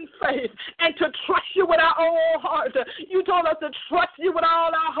live in faith, and to trust you with our whole heart. You told us to trust you with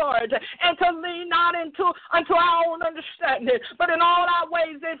all our heart, and to lean not unto our own understanding, but in all our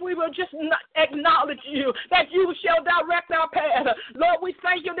ways, if we will just acknowledge you, that you shall direct our path. Lord, we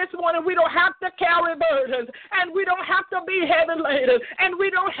thank you this morning. We don't have to carry burdens, and we don't have to be heavy laden, and we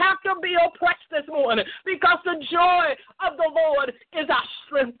don't have to be oppressed this morning, because the joy of the Lord is our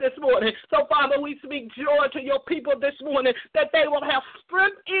strength this morning. So, Father, we speak joy to your people this morning, that they will have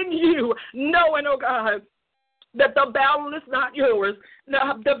strength in you, knowing, oh God, that the battle is not yours.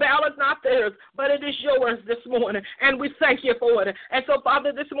 No, the battle is not theirs, but it is yours this morning, and we thank you for it. And so,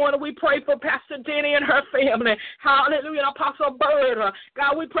 Father, this morning we pray for Pastor Denny and her family. Hallelujah. Apostle Bird.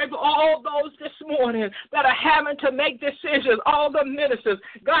 God, we pray for all those this morning that are having to make decisions, all the ministers.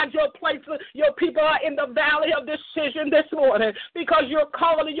 God, your people are in the valley of decision this morning, because you're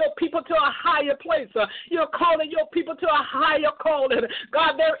calling your people to a higher place. You're calling your people to a higher calling.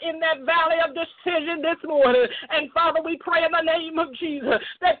 God, they're in that valley of decision this morning. And, Father, we pray in the name of Jesus Jesus,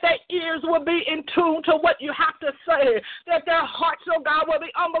 that their ears will be in tune to what you have to say, that their hearts, oh God, will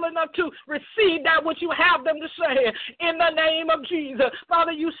be humble enough to receive that which you have them to say in the name of Jesus.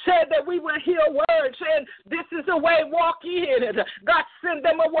 Father, you said that we will hear words, and this is the way, walk in it. God, send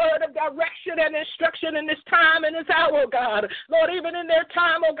them a word of direction and instruction in this time and this hour, God. Lord, even in their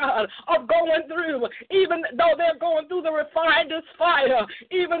time, oh God, of going through, even though they're going through the refiner's fire,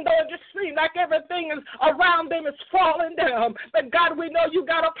 even though it just seems like everything is around them is falling down. But God, we know you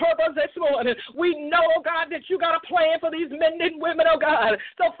got a purpose this morning. We know, oh God, that you got a plan for these men and women, oh God.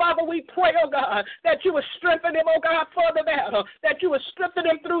 So, Father, we pray, oh God, that you will strengthen them, oh God, for the battle, that you will strengthen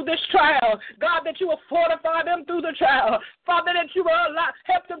them through this trial. God, that you will fortify them through the trial. Father, that you will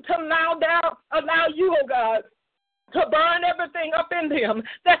help them to allow you, oh God, to burn everything up in them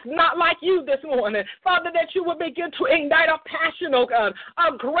that's not like you this morning. Father, that you will begin to ignite a passion, oh God,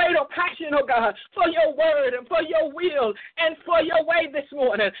 a greater passion, oh God, for your word and for your will and for your way this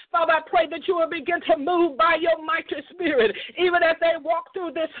morning. Father, I pray that you will begin to move by your mighty spirit, even as they walk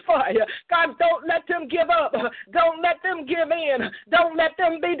through this fire. God, don't let them give up. Don't let them give in. Don't let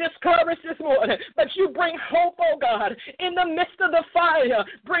them be discouraged this morning. But you bring hope, oh God, in the midst of the fire.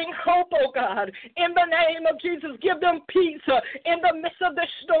 Bring hope, oh God, in the name of Jesus. Give them peace in the midst of the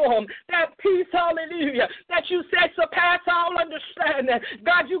storm. That peace, hallelujah, that you said surpass all understanding.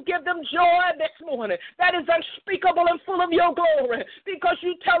 God, you give them joy this morning that is unspeakable and full of your glory, because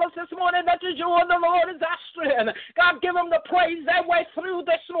you tell us this morning that the joy of the Lord is our strength. God, give them the praise their way through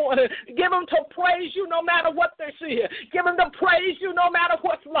this morning. Give them to praise you no matter what they see. Give them to praise you no matter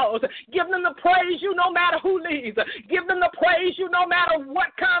what's lost. Give them to praise you no matter who leaves. Give them to praise you no matter what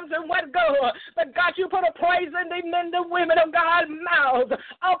comes and what goes. But God, you put a praise in the men and women of God's mouths,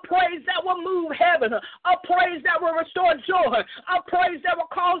 a praise that will move heaven, a praise that will restore joy, a praise that will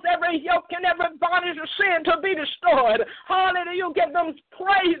cause every yoke and every bondage of sin to be destroyed. Hallelujah. Give them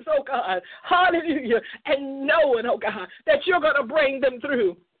praise, oh God. Hallelujah. And knowing, oh God, that you're going to bring them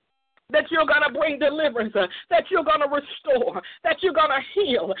through, that you're going to bring deliverance, that you're going to restore, that you're going to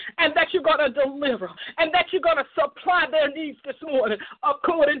heal, and that you're going to deliver, and that you're going to supply their needs this morning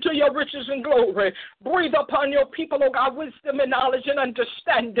according to your riches and glory. Breathe upon your people, oh God, wisdom and knowledge and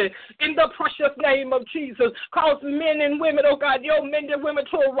understanding in the precious name of Jesus. Cause men and women, oh God, your men and women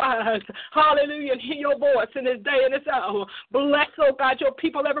to arise. Hallelujah. And hear your voice in this day and this hour. Bless, oh God, your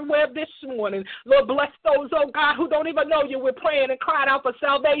people everywhere this morning. Lord, bless those, oh God, who don't even know you. We're praying and crying out for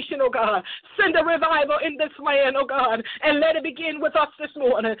salvation, oh God. Send a revival in this land, oh God, and let it begin with us this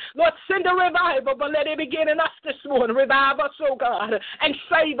morning. Lord, send a revival, but let it begin in us this morning. Revive us, oh God, and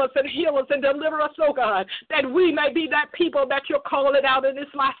save us and heal us and deliver us, oh God, that we may be that people that you're calling out in this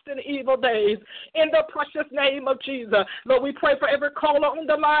last and evil days. In the precious name of Jesus. Lord, we pray for every caller on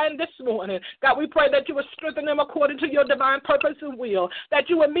the line this morning. God, we pray that you would strengthen them according to your divine purpose and will,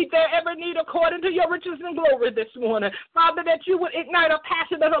 that you would meet their every need according to your riches and glory this morning. Father, that you would ignite a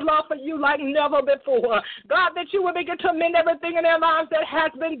passion and a love for you like never before. God, that you will begin to mend everything in their lives that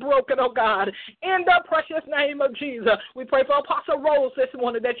has been broken, oh God. In the precious name of Jesus, we pray for Apostle Rose this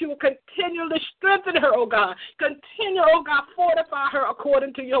morning, that you will continually strengthen her, oh God. Continue, oh God, fortify her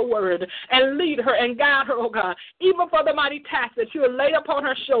according to your word, and lead her and guide her, oh God. Even for the mighty task that you will lay upon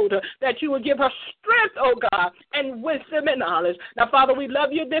her shoulder, that you will give her strength, oh God, and wisdom and knowledge. Now, Father, we love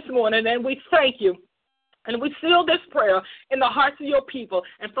you this morning, and we thank you. And we seal this prayer in the hearts of your people.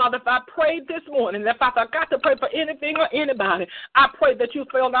 And, Father, if I prayed this morning, if I got to pray for anything or anybody, I pray that you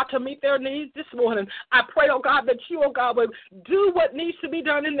fail not to meet their needs this morning. I pray, oh God, that you, oh God, will do what needs to be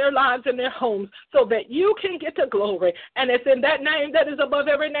done in their lives and their homes so that you can get to glory. And it's in that name that is above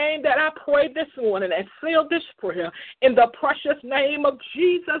every name that I prayed this morning and seal this prayer in the precious name of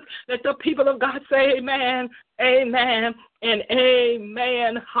Jesus, that the people of God say amen, amen, and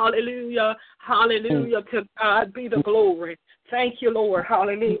amen. Hallelujah. Hallelujah. To God be the glory. Thank you, Lord.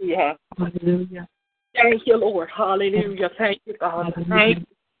 Hallelujah. Hallelujah. Thank you, Lord. Hallelujah. Thank you, God. Thank you.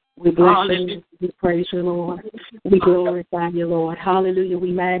 We bless you. We praise you, Lord. We glorify you, Lord. Hallelujah.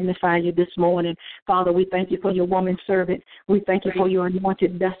 We magnify you this morning. Father, we thank you for your woman servant. We thank you for your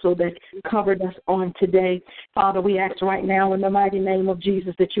anointed vessel that covered us on today. Father, we ask right now in the mighty name of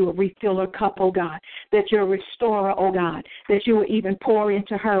Jesus that you will refill her cup, oh God, that you'll restore her, oh God, that you will even pour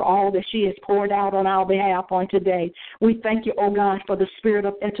into her all that she has poured out on our behalf on today. We thank you, oh God, for the spirit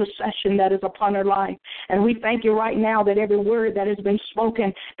of intercession that is upon her life. And we thank you right now that every word that has been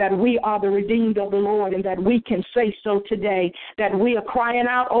spoken, that we are the redeemed of the Lord, and that we can say so today, that we are crying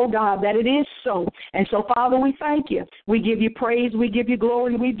out, oh God, that it is so. And so, Father, we thank you. We give you praise, we give you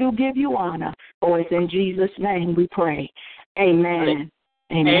glory, we do give you honor. For it's in Jesus' name we pray. Amen.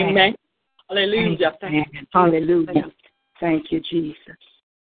 Amen. Amen. Hallelujah. Amen. Hallelujah. Thank you, Jesus.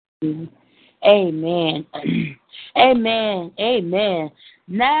 Amen. Amen. Amen.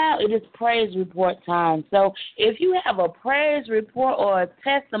 Now it is praise report time. So if you have a praise report or a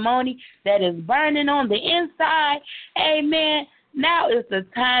testimony that is burning on the inside, amen, now is the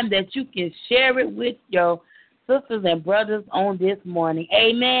time that you can share it with your sisters and brothers on this morning.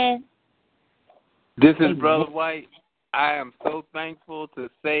 Amen. This is Brother White. I am so thankful to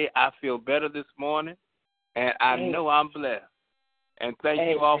say I feel better this morning, and I know I'm blessed. And thank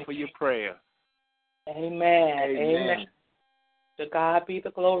you all for your prayer. Amen. Amen. To God be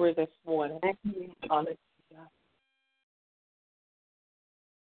the glory this morning. Hallelujah.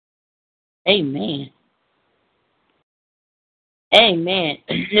 Amen. Amen.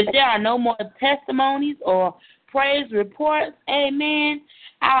 If there are no more testimonies or praise reports, amen,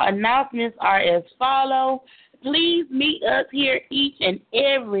 our announcements are as follows. Please meet us here each and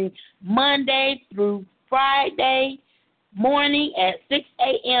every Monday through Friday morning at 6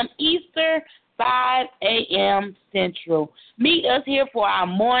 a.m. Eastern, 5 a.m. Central. Meet us here for our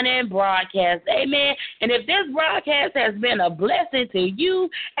morning broadcast. Amen. And if this broadcast has been a blessing to you,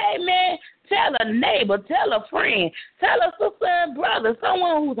 amen, tell a neighbor, tell a friend, tell a sister and brother,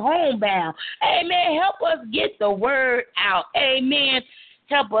 someone who's homebound. Amen. Help us get the word out. Amen.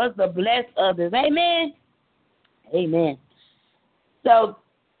 Help us to bless others. Amen. Amen. So,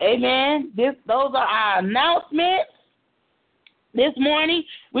 amen. Those are our announcements. This morning,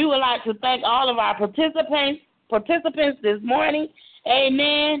 we would like to thank all of our participants this morning.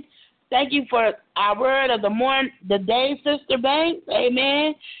 Amen. Thank you for our word of the day, Sister Banks.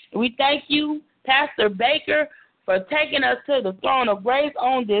 Amen. We thank you, Pastor Baker, for taking us to the throne of grace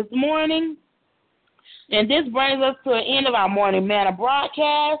on this morning. And this brings us to the end of our Morning Manna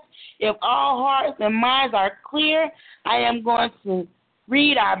broadcast. If all hearts and minds are clear, I am going to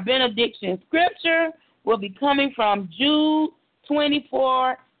read our benediction scripture. Will be coming from Jude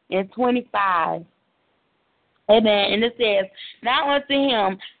 24 and 25. Amen. And it says, now unto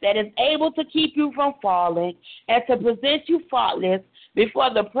him that is able to keep you from falling and to present you faultless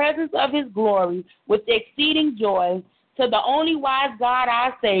before the presence of his glory with exceeding joy, to the only wise God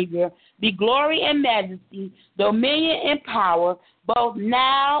our Savior, be glory and majesty, dominion and power, both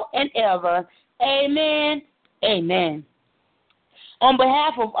now and ever. Amen. Amen. On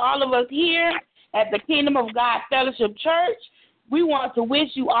behalf of all of us here at the Kingdom of God Fellowship Church, we want to wish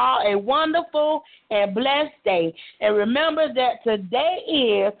you all a wonderful and blessed day. And remember that today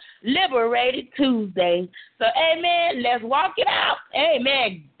is Liberated Tuesday. So, amen. Let's walk it out.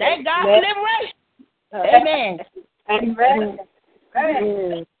 Amen. Thank God for liberation. Amen. Amen.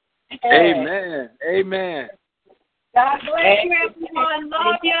 Amen. Amen. Amen. God bless you, everyone.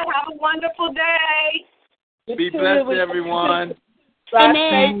 Love you. Have a wonderful day. Be blessed, everyone.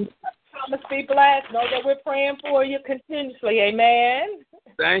 Amen. Thomas, be blessed. Know that we're praying for you continuously. Amen.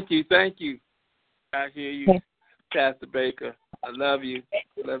 Thank you. Thank you. I hear you, Pastor Baker. I love you.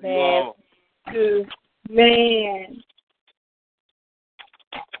 Love you all. Man.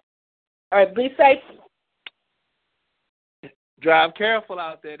 All right, be safe. Drive careful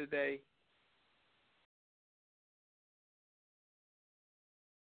out there today.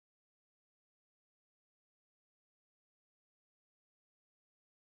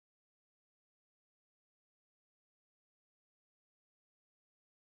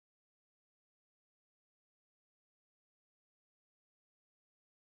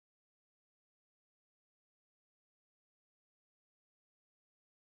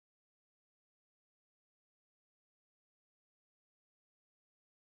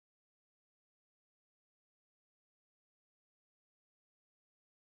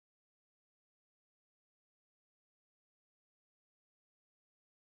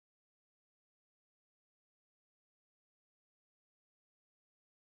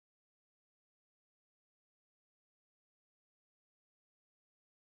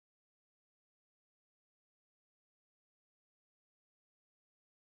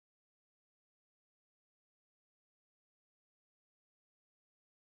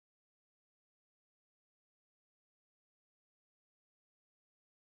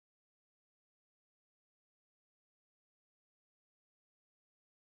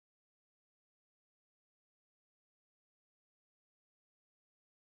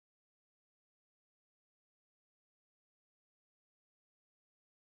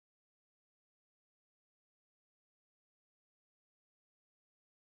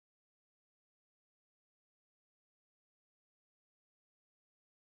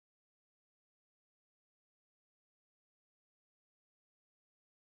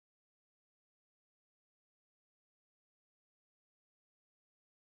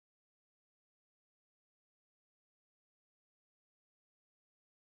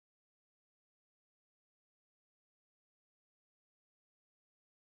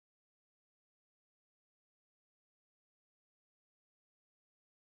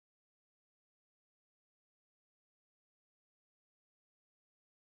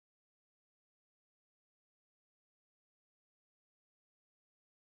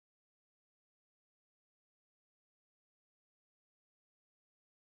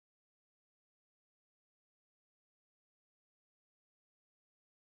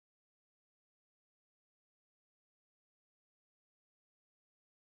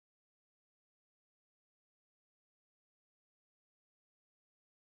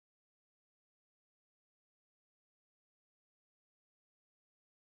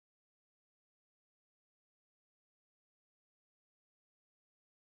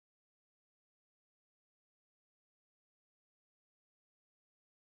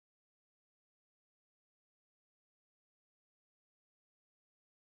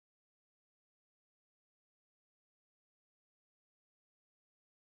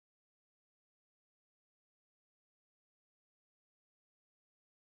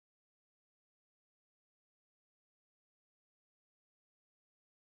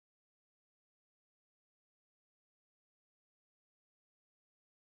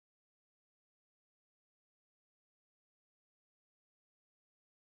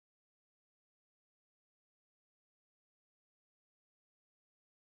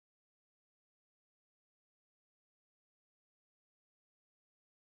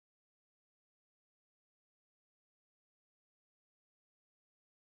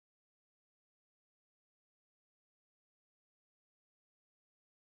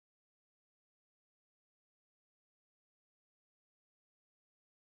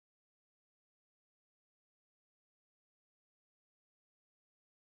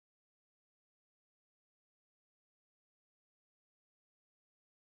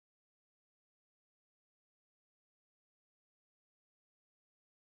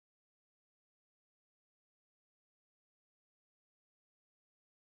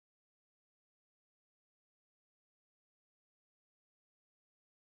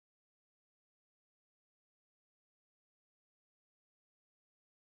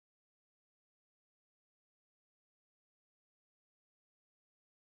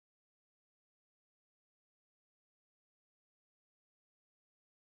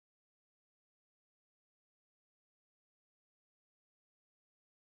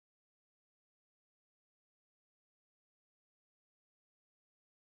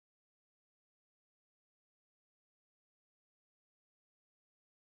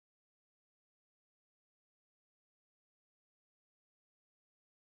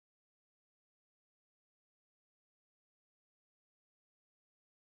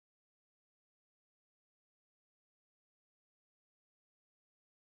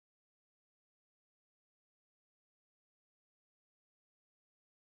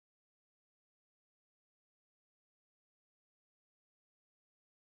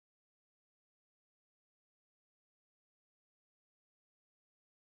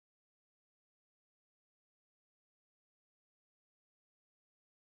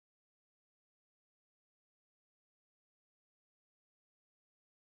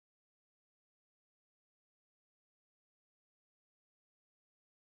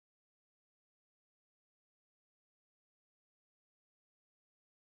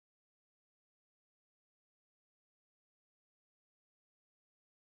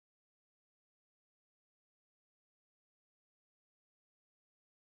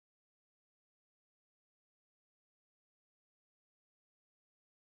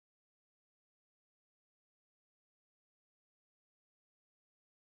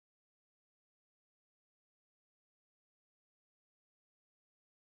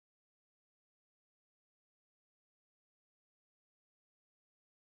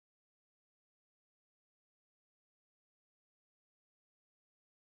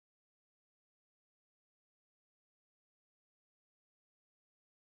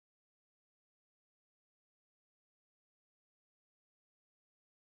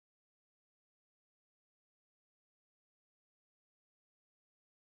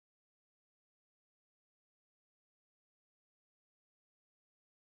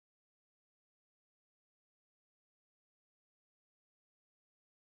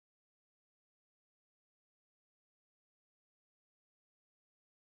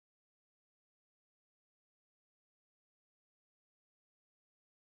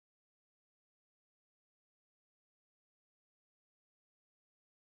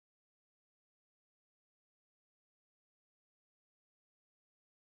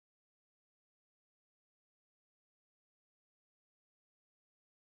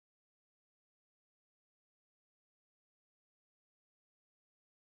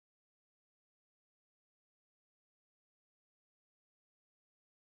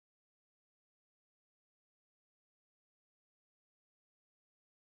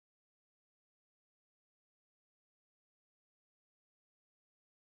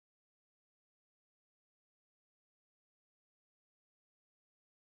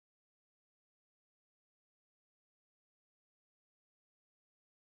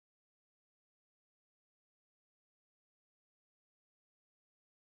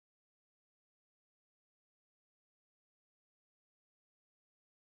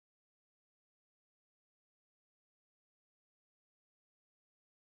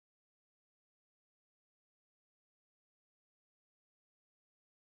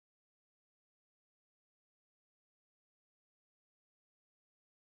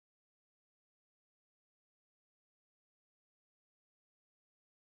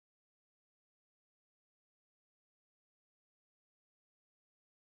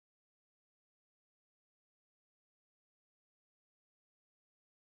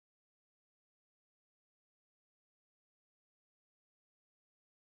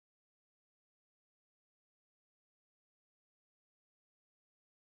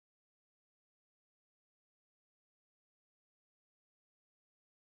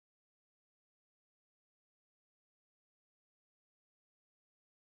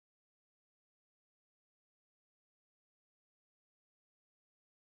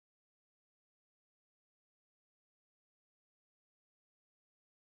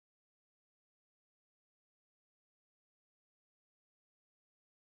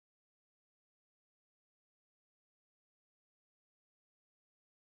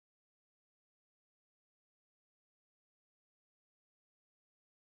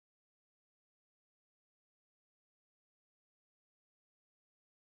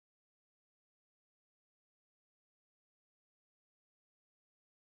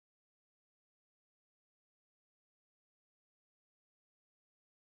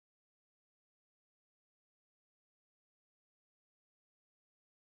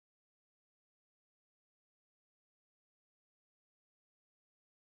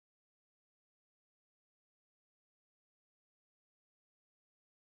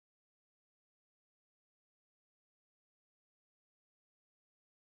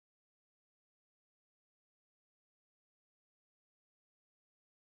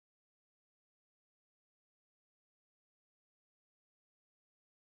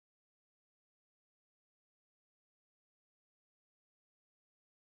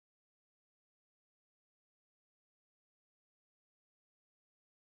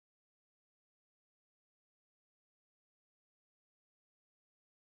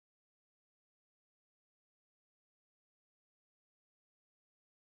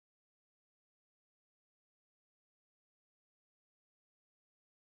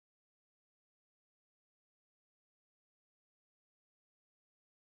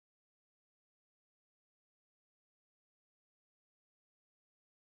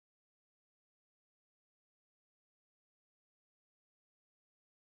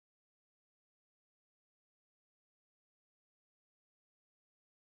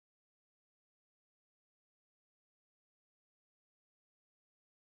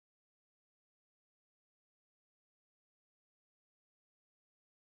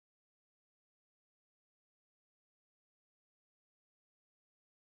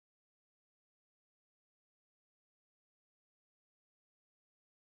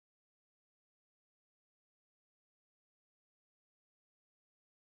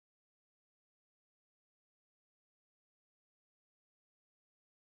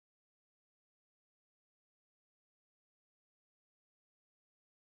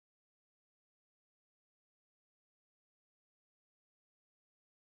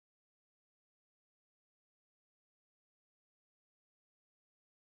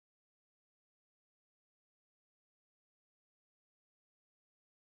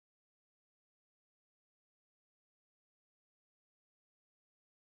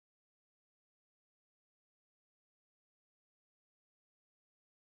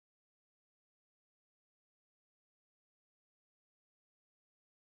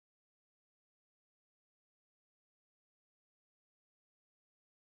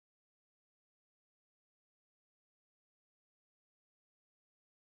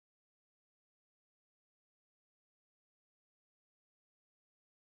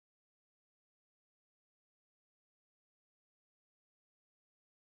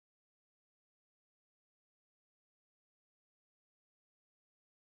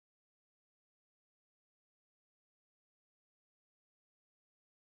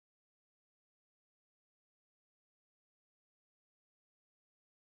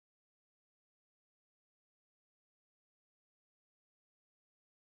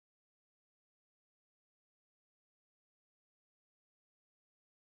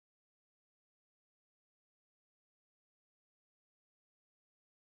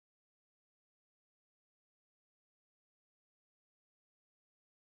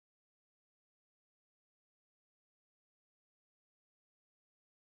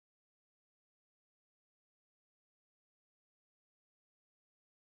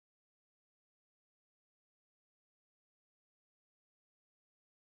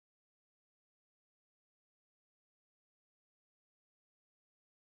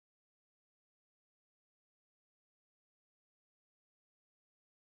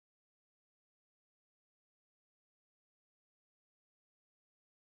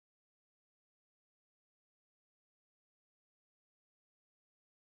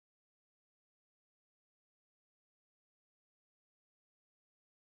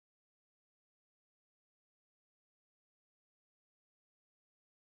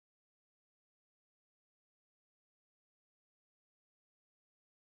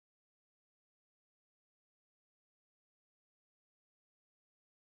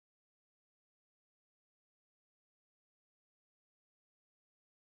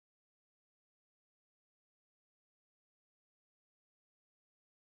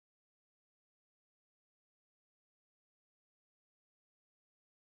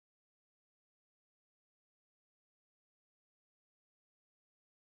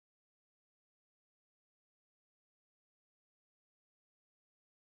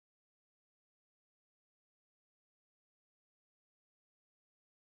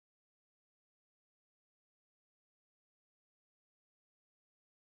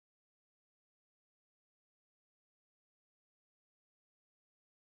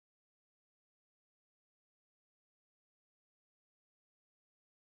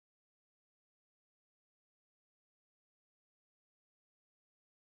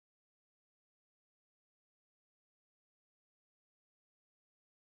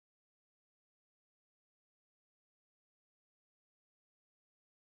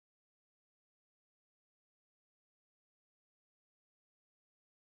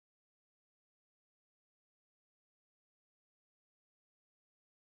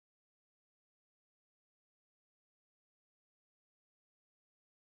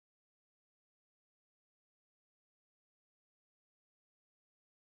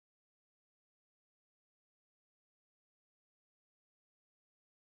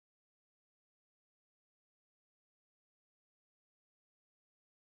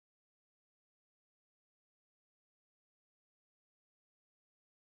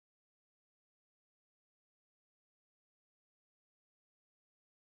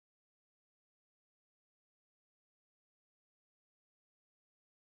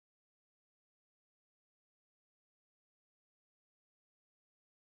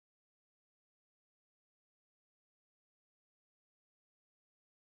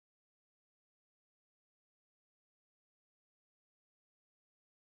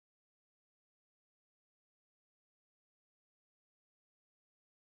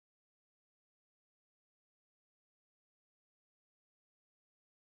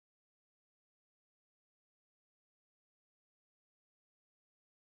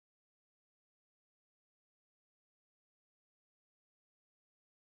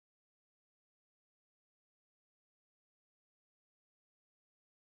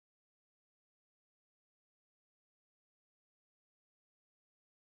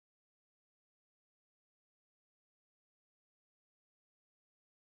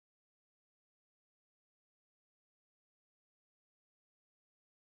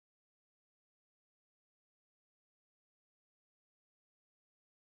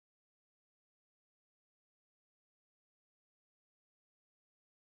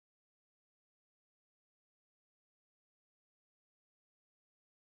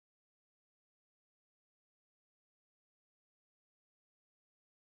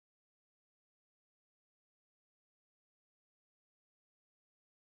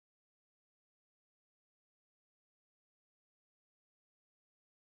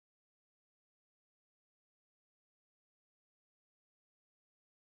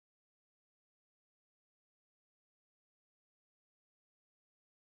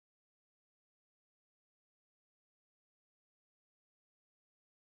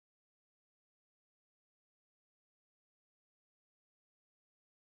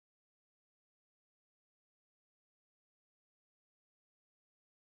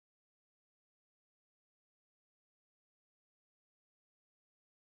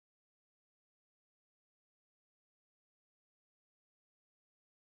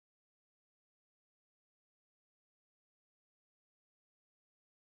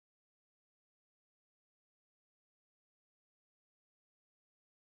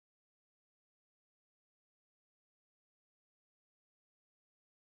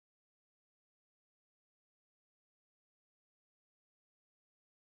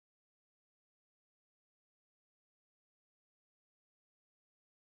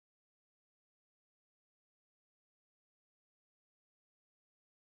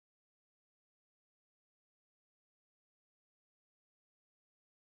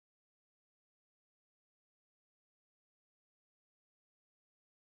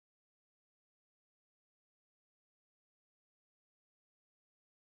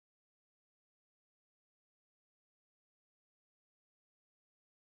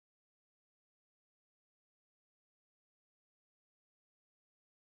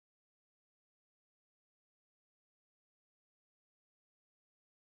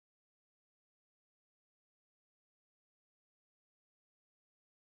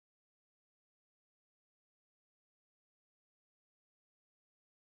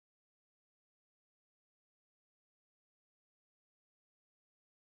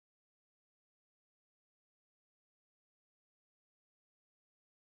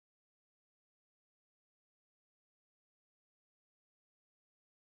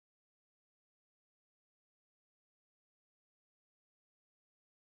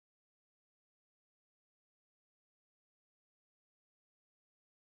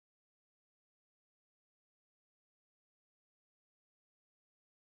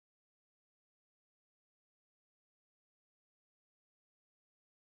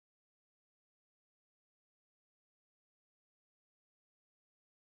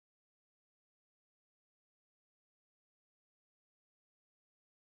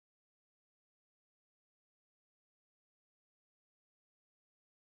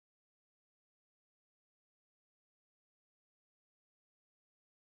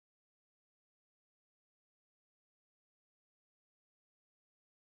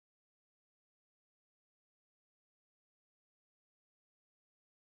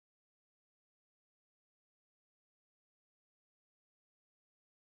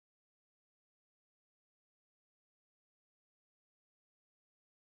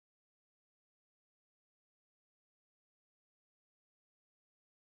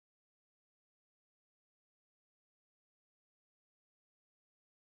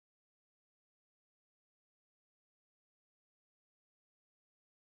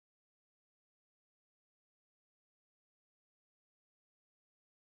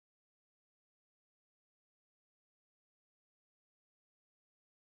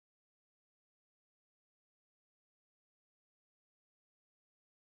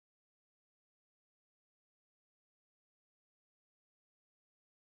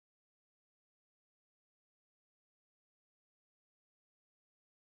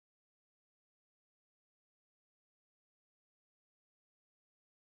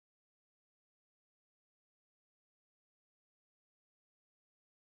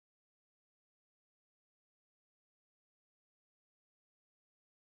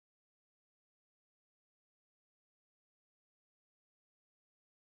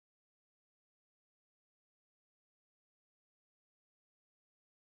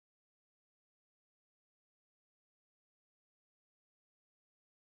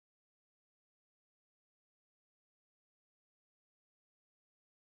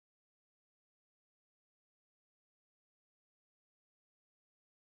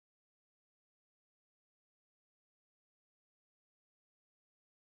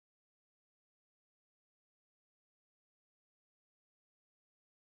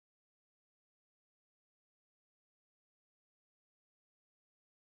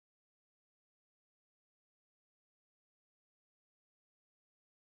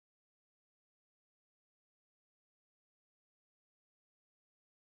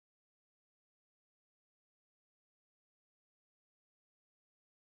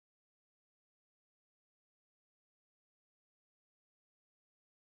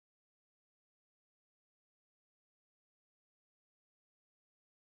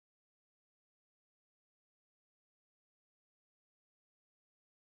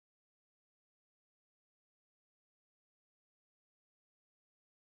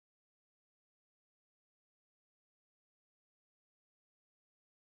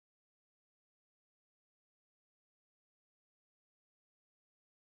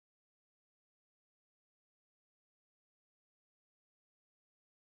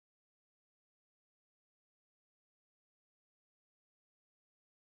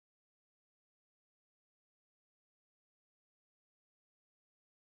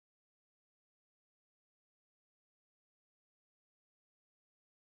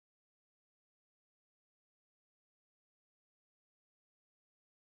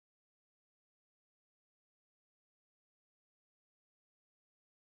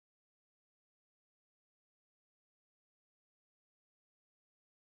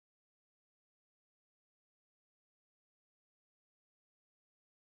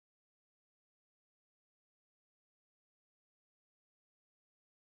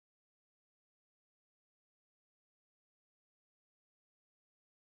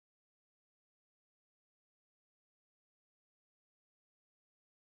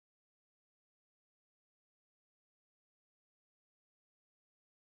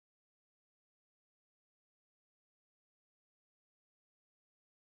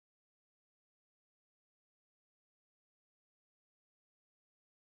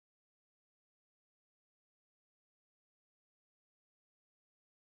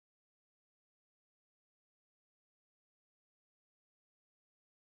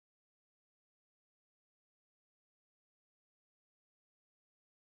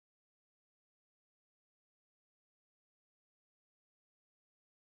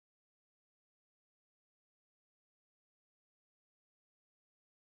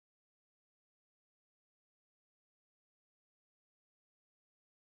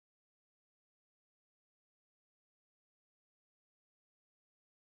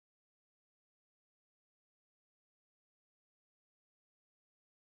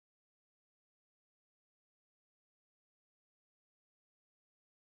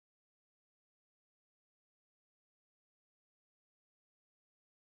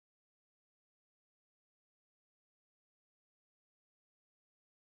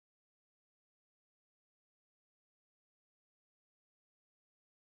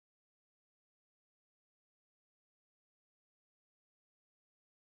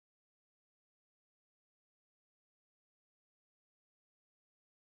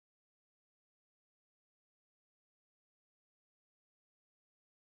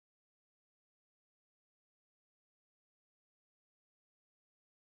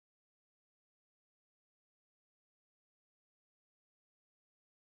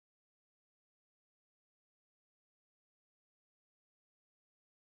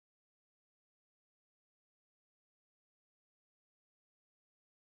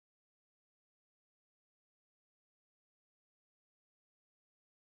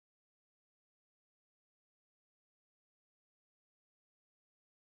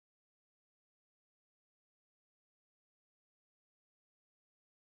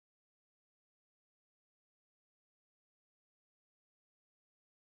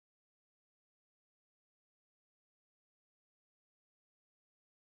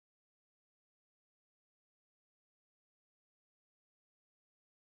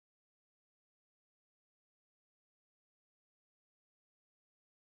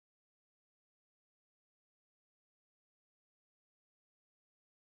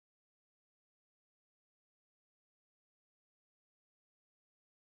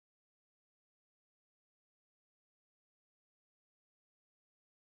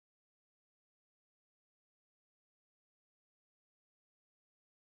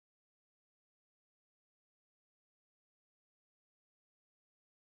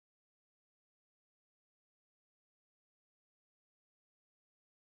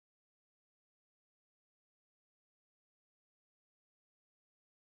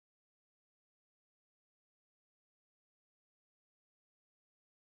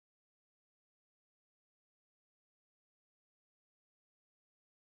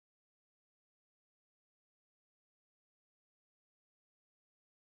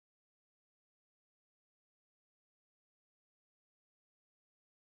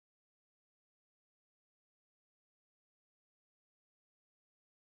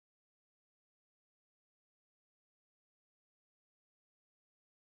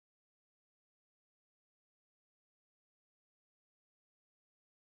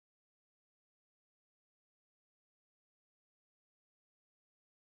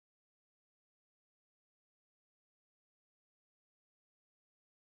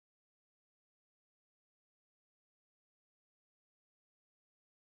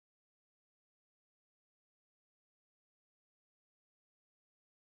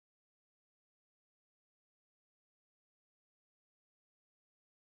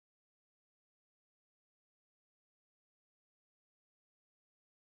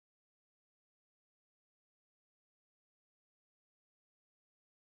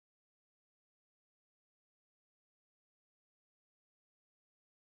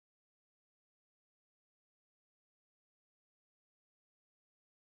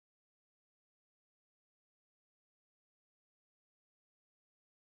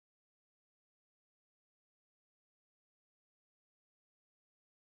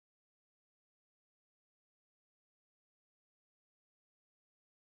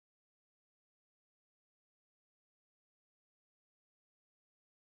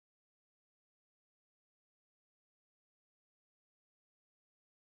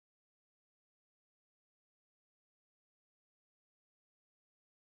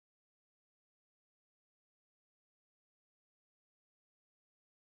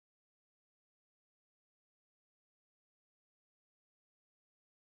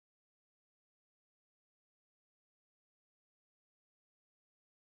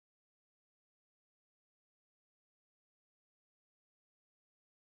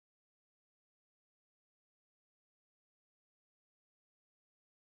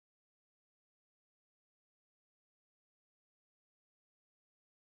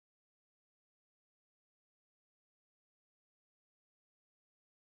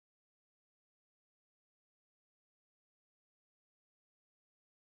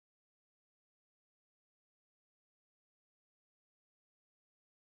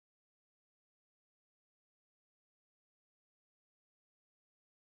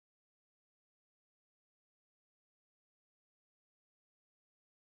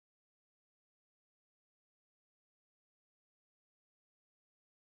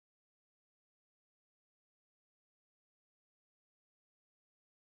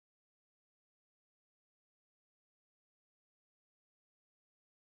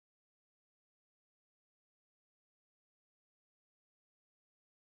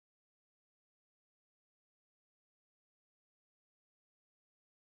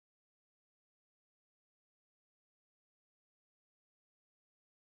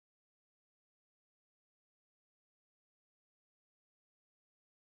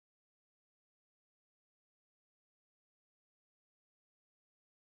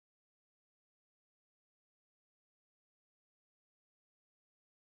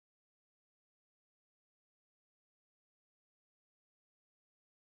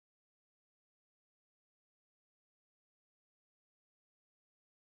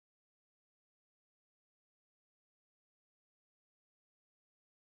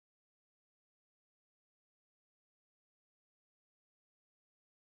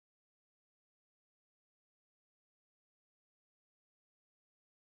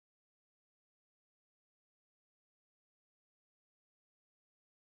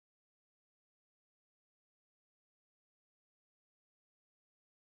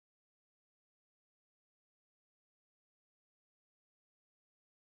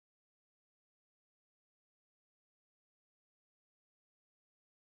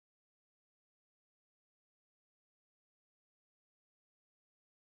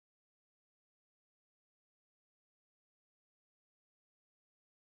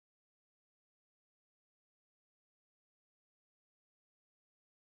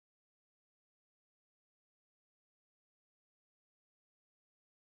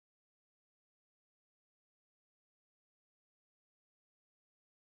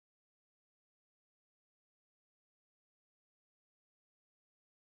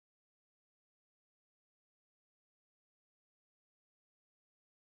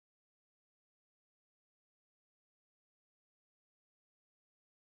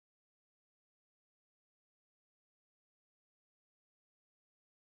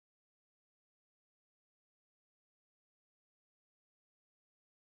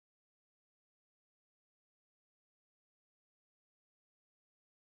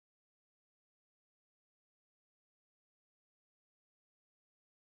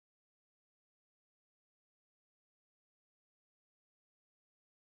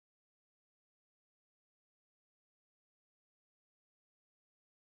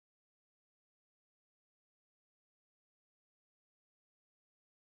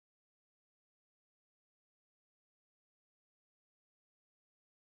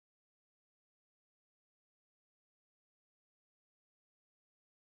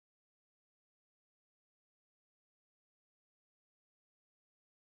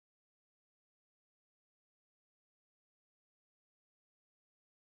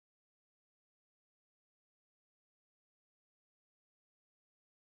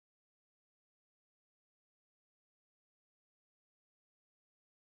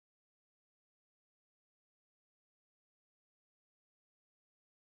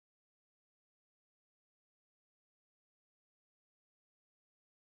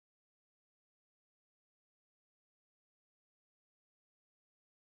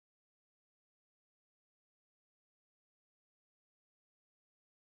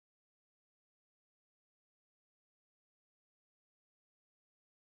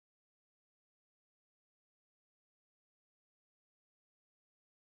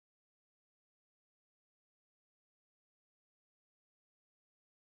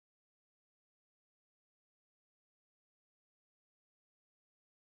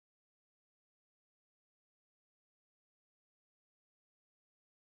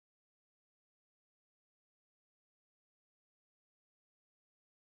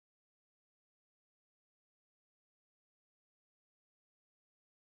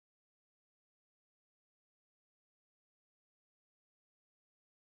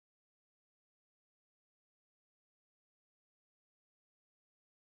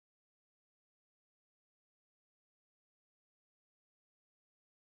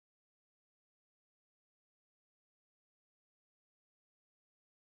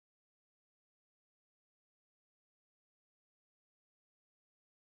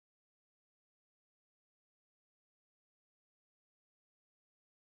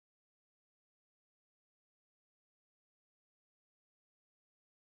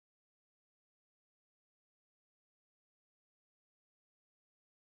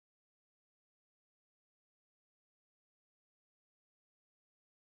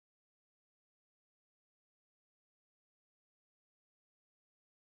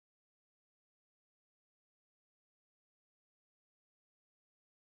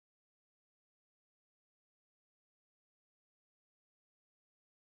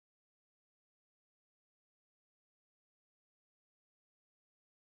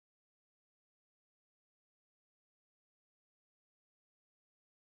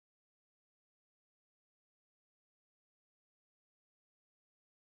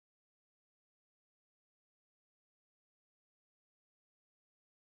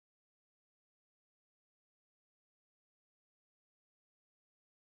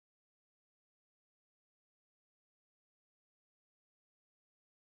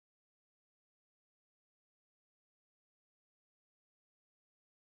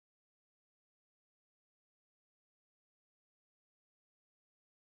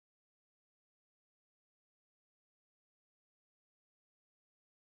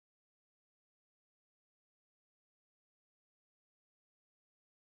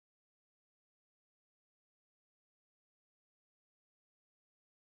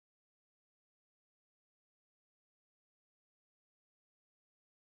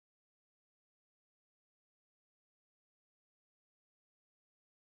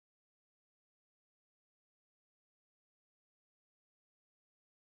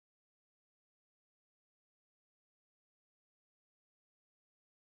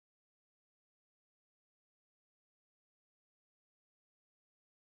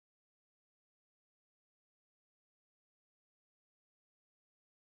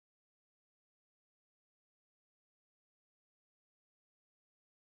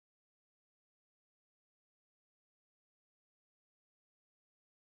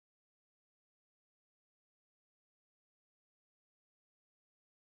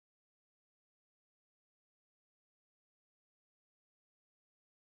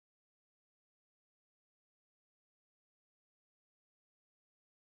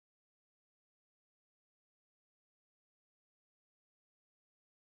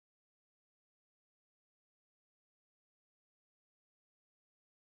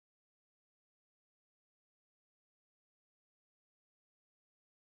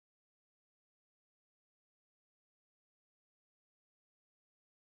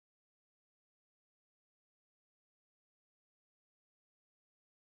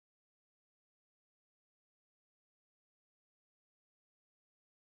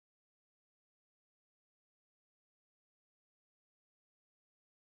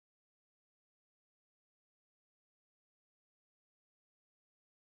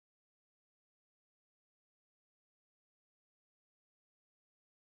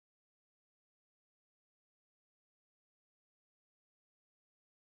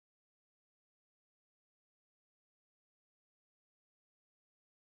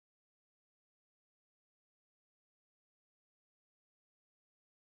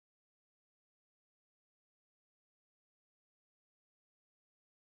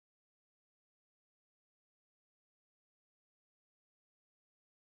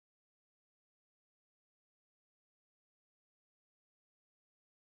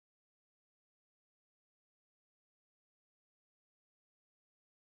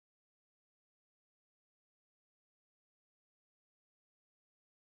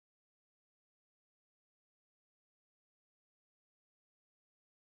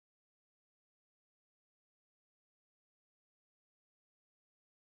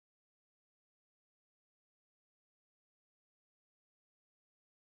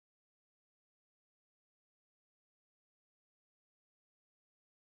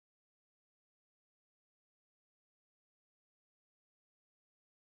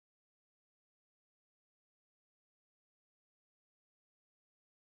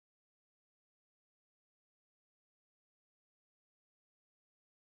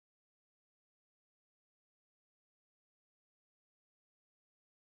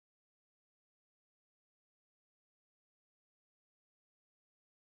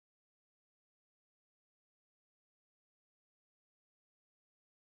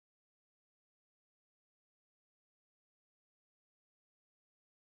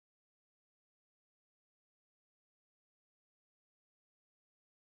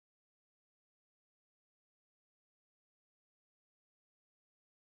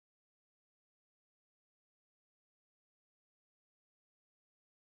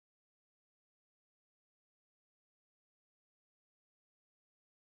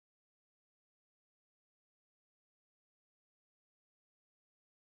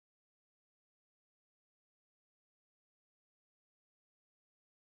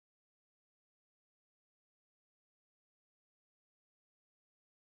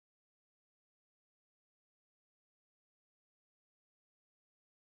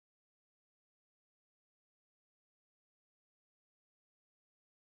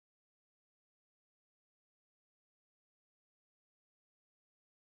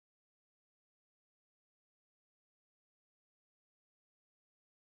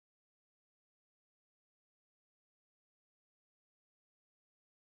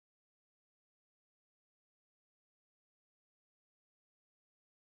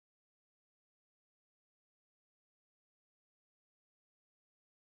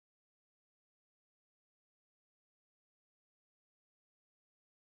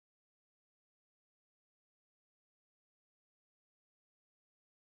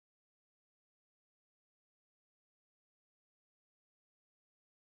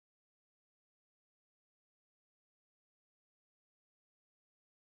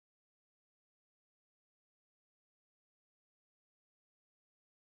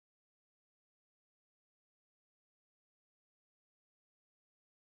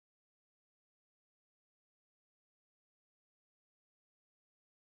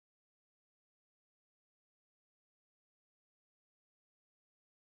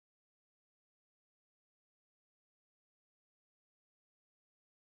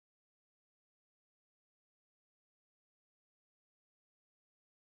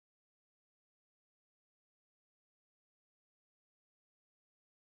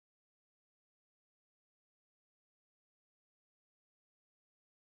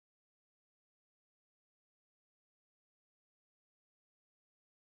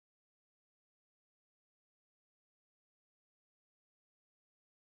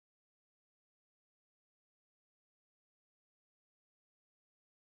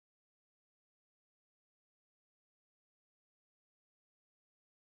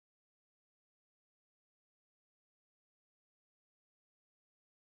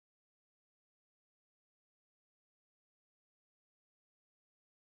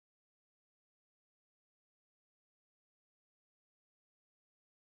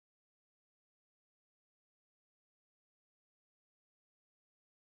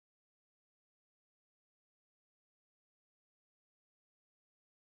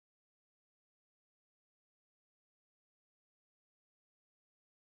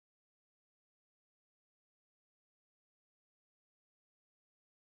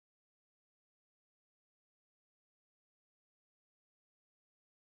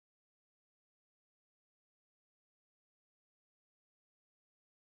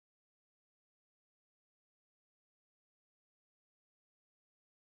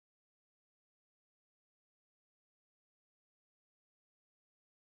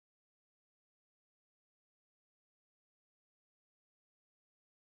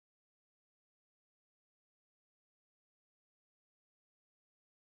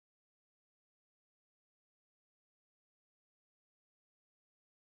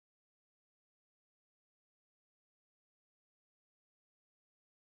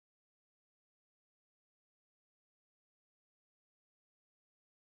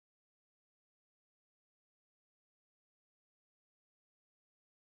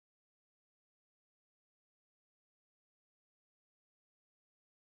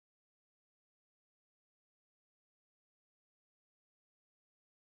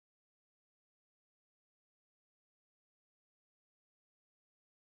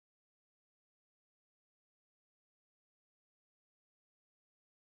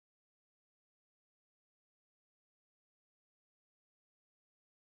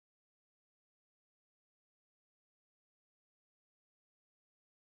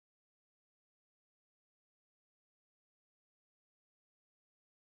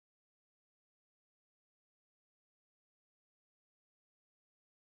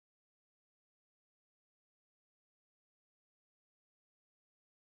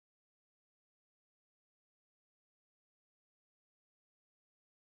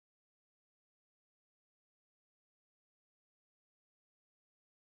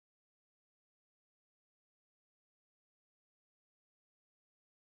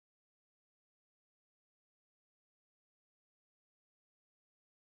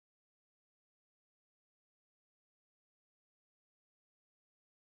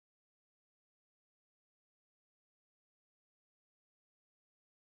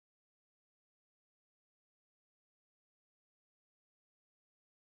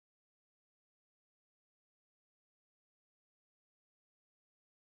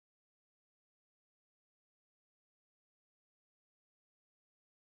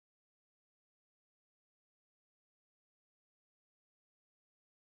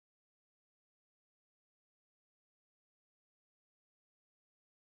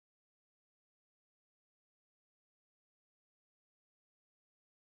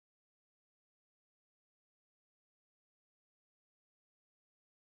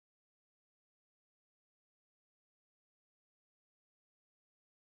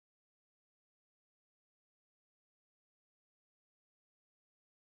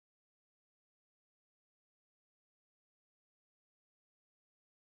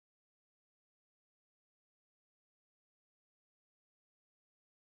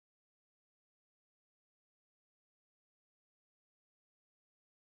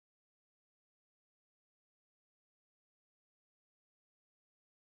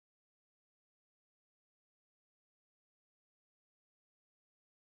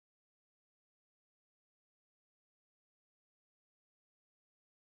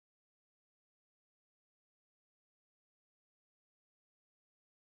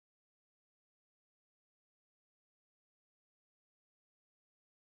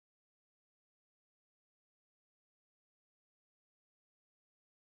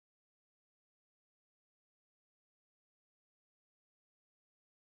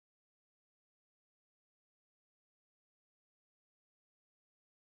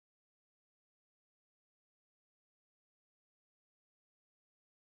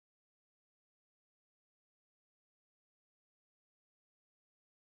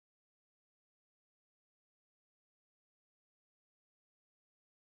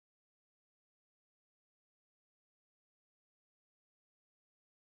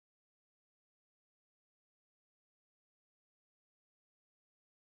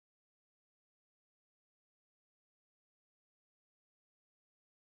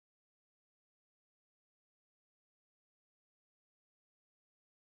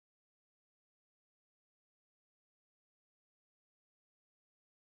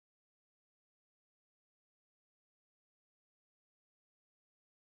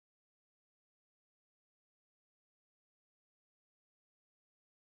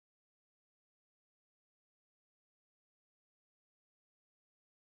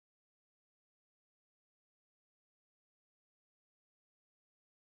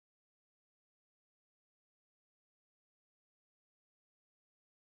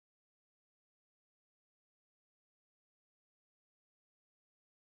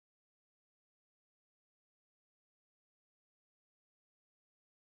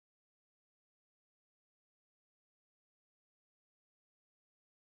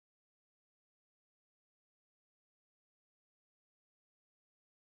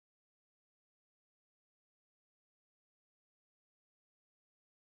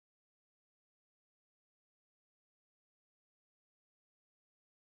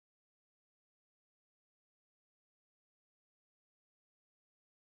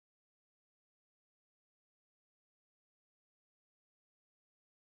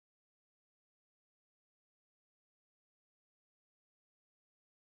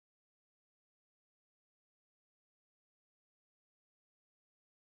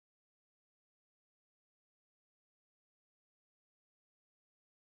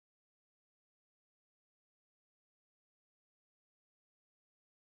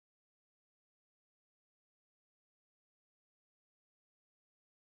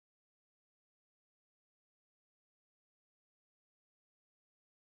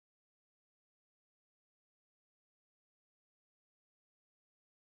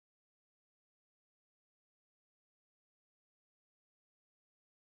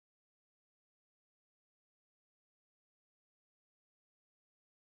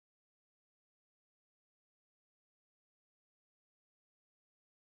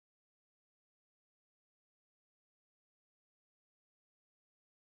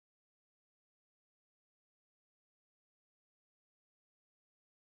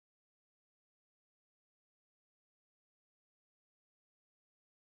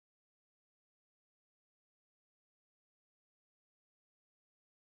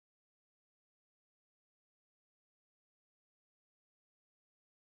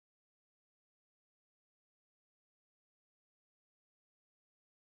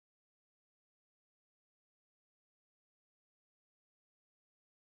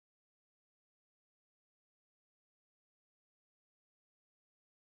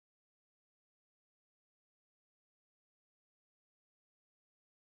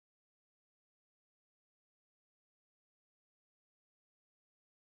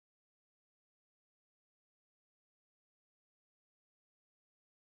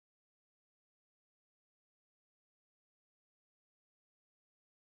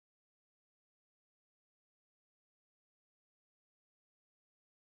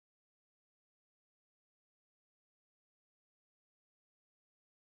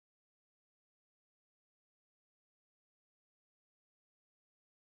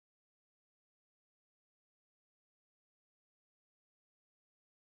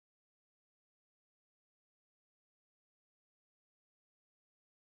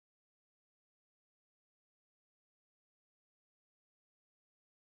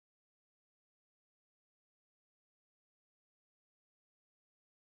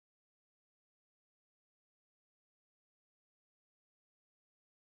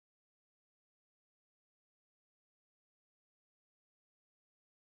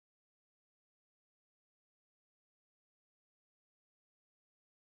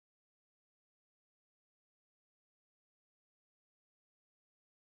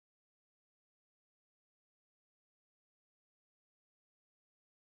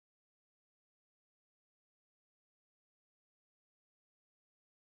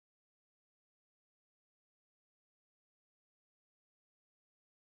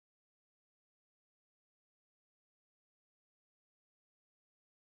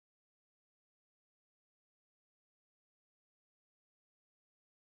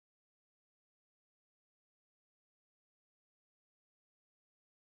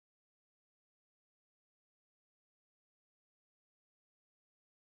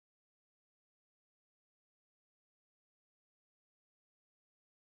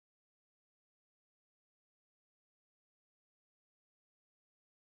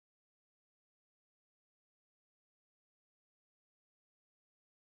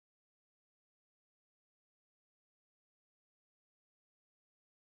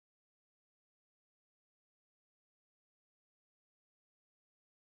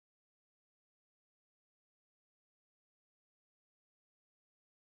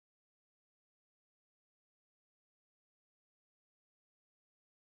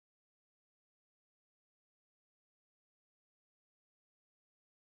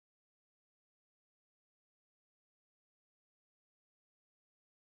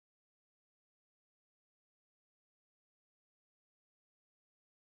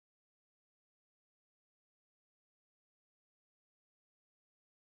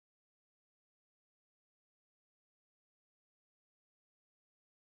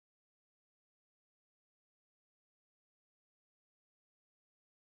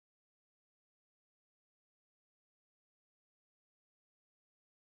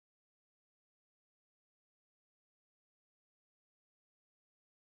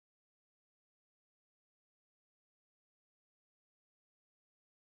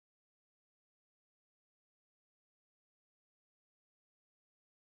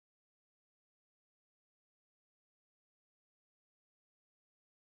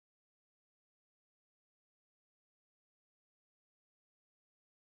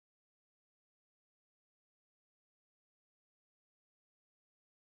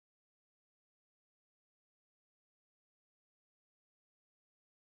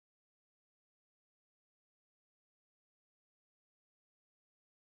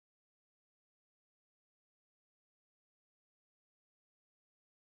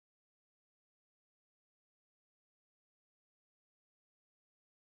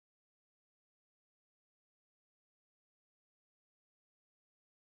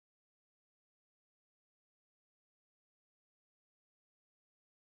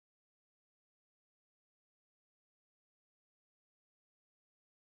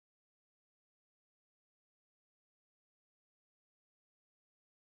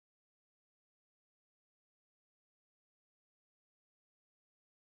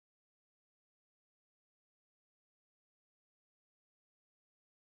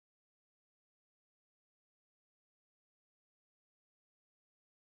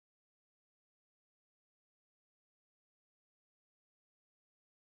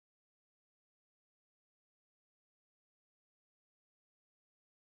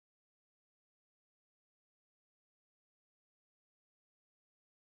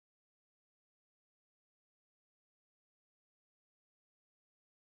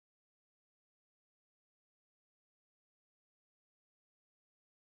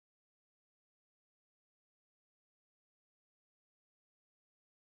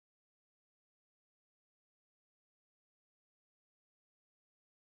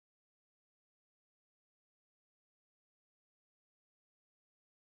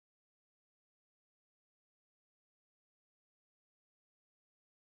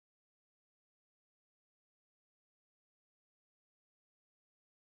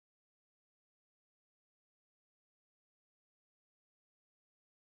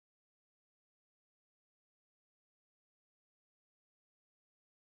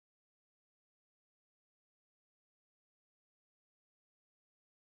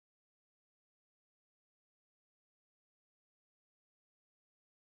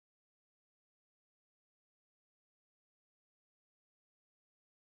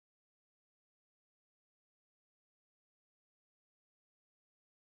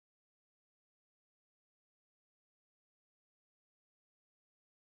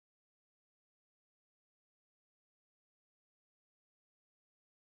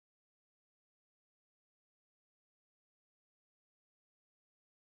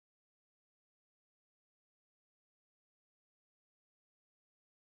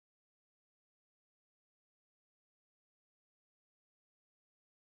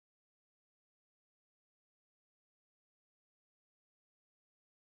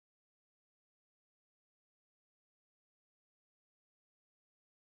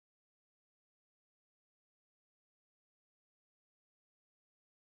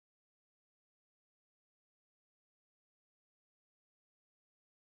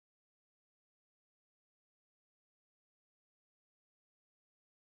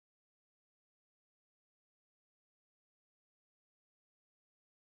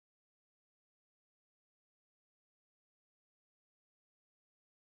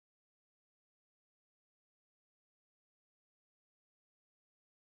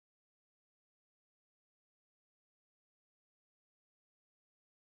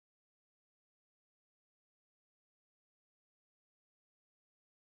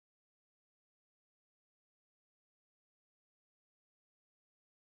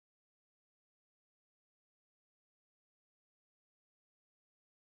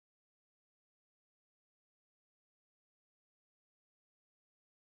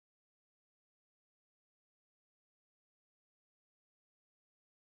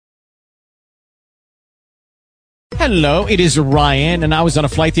 Hello, it is Ryan, and I was on a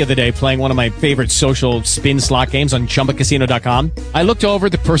flight the other day playing one of my favorite social spin slot games on ChumbaCasino.com. I looked over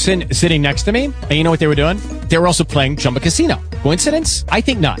at the person sitting next to me, and you know what they were doing? They were also playing Chumba Casino. Coincidence? I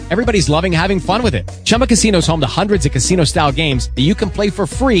think not. Everybody's loving having fun with it. Chumba Casino is home to hundreds of casino-style games that you can play for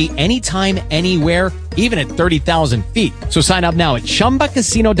free anytime, anywhere, even at 30,000 feet. So sign up now at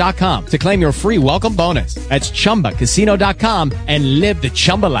ChumbaCasino.com to claim your free welcome bonus. That's ChumbaCasino.com and live the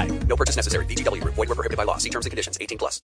Chumba life. No purchase necessary. VGW Group. Void where prohibited by law. See terms and conditions. 18+.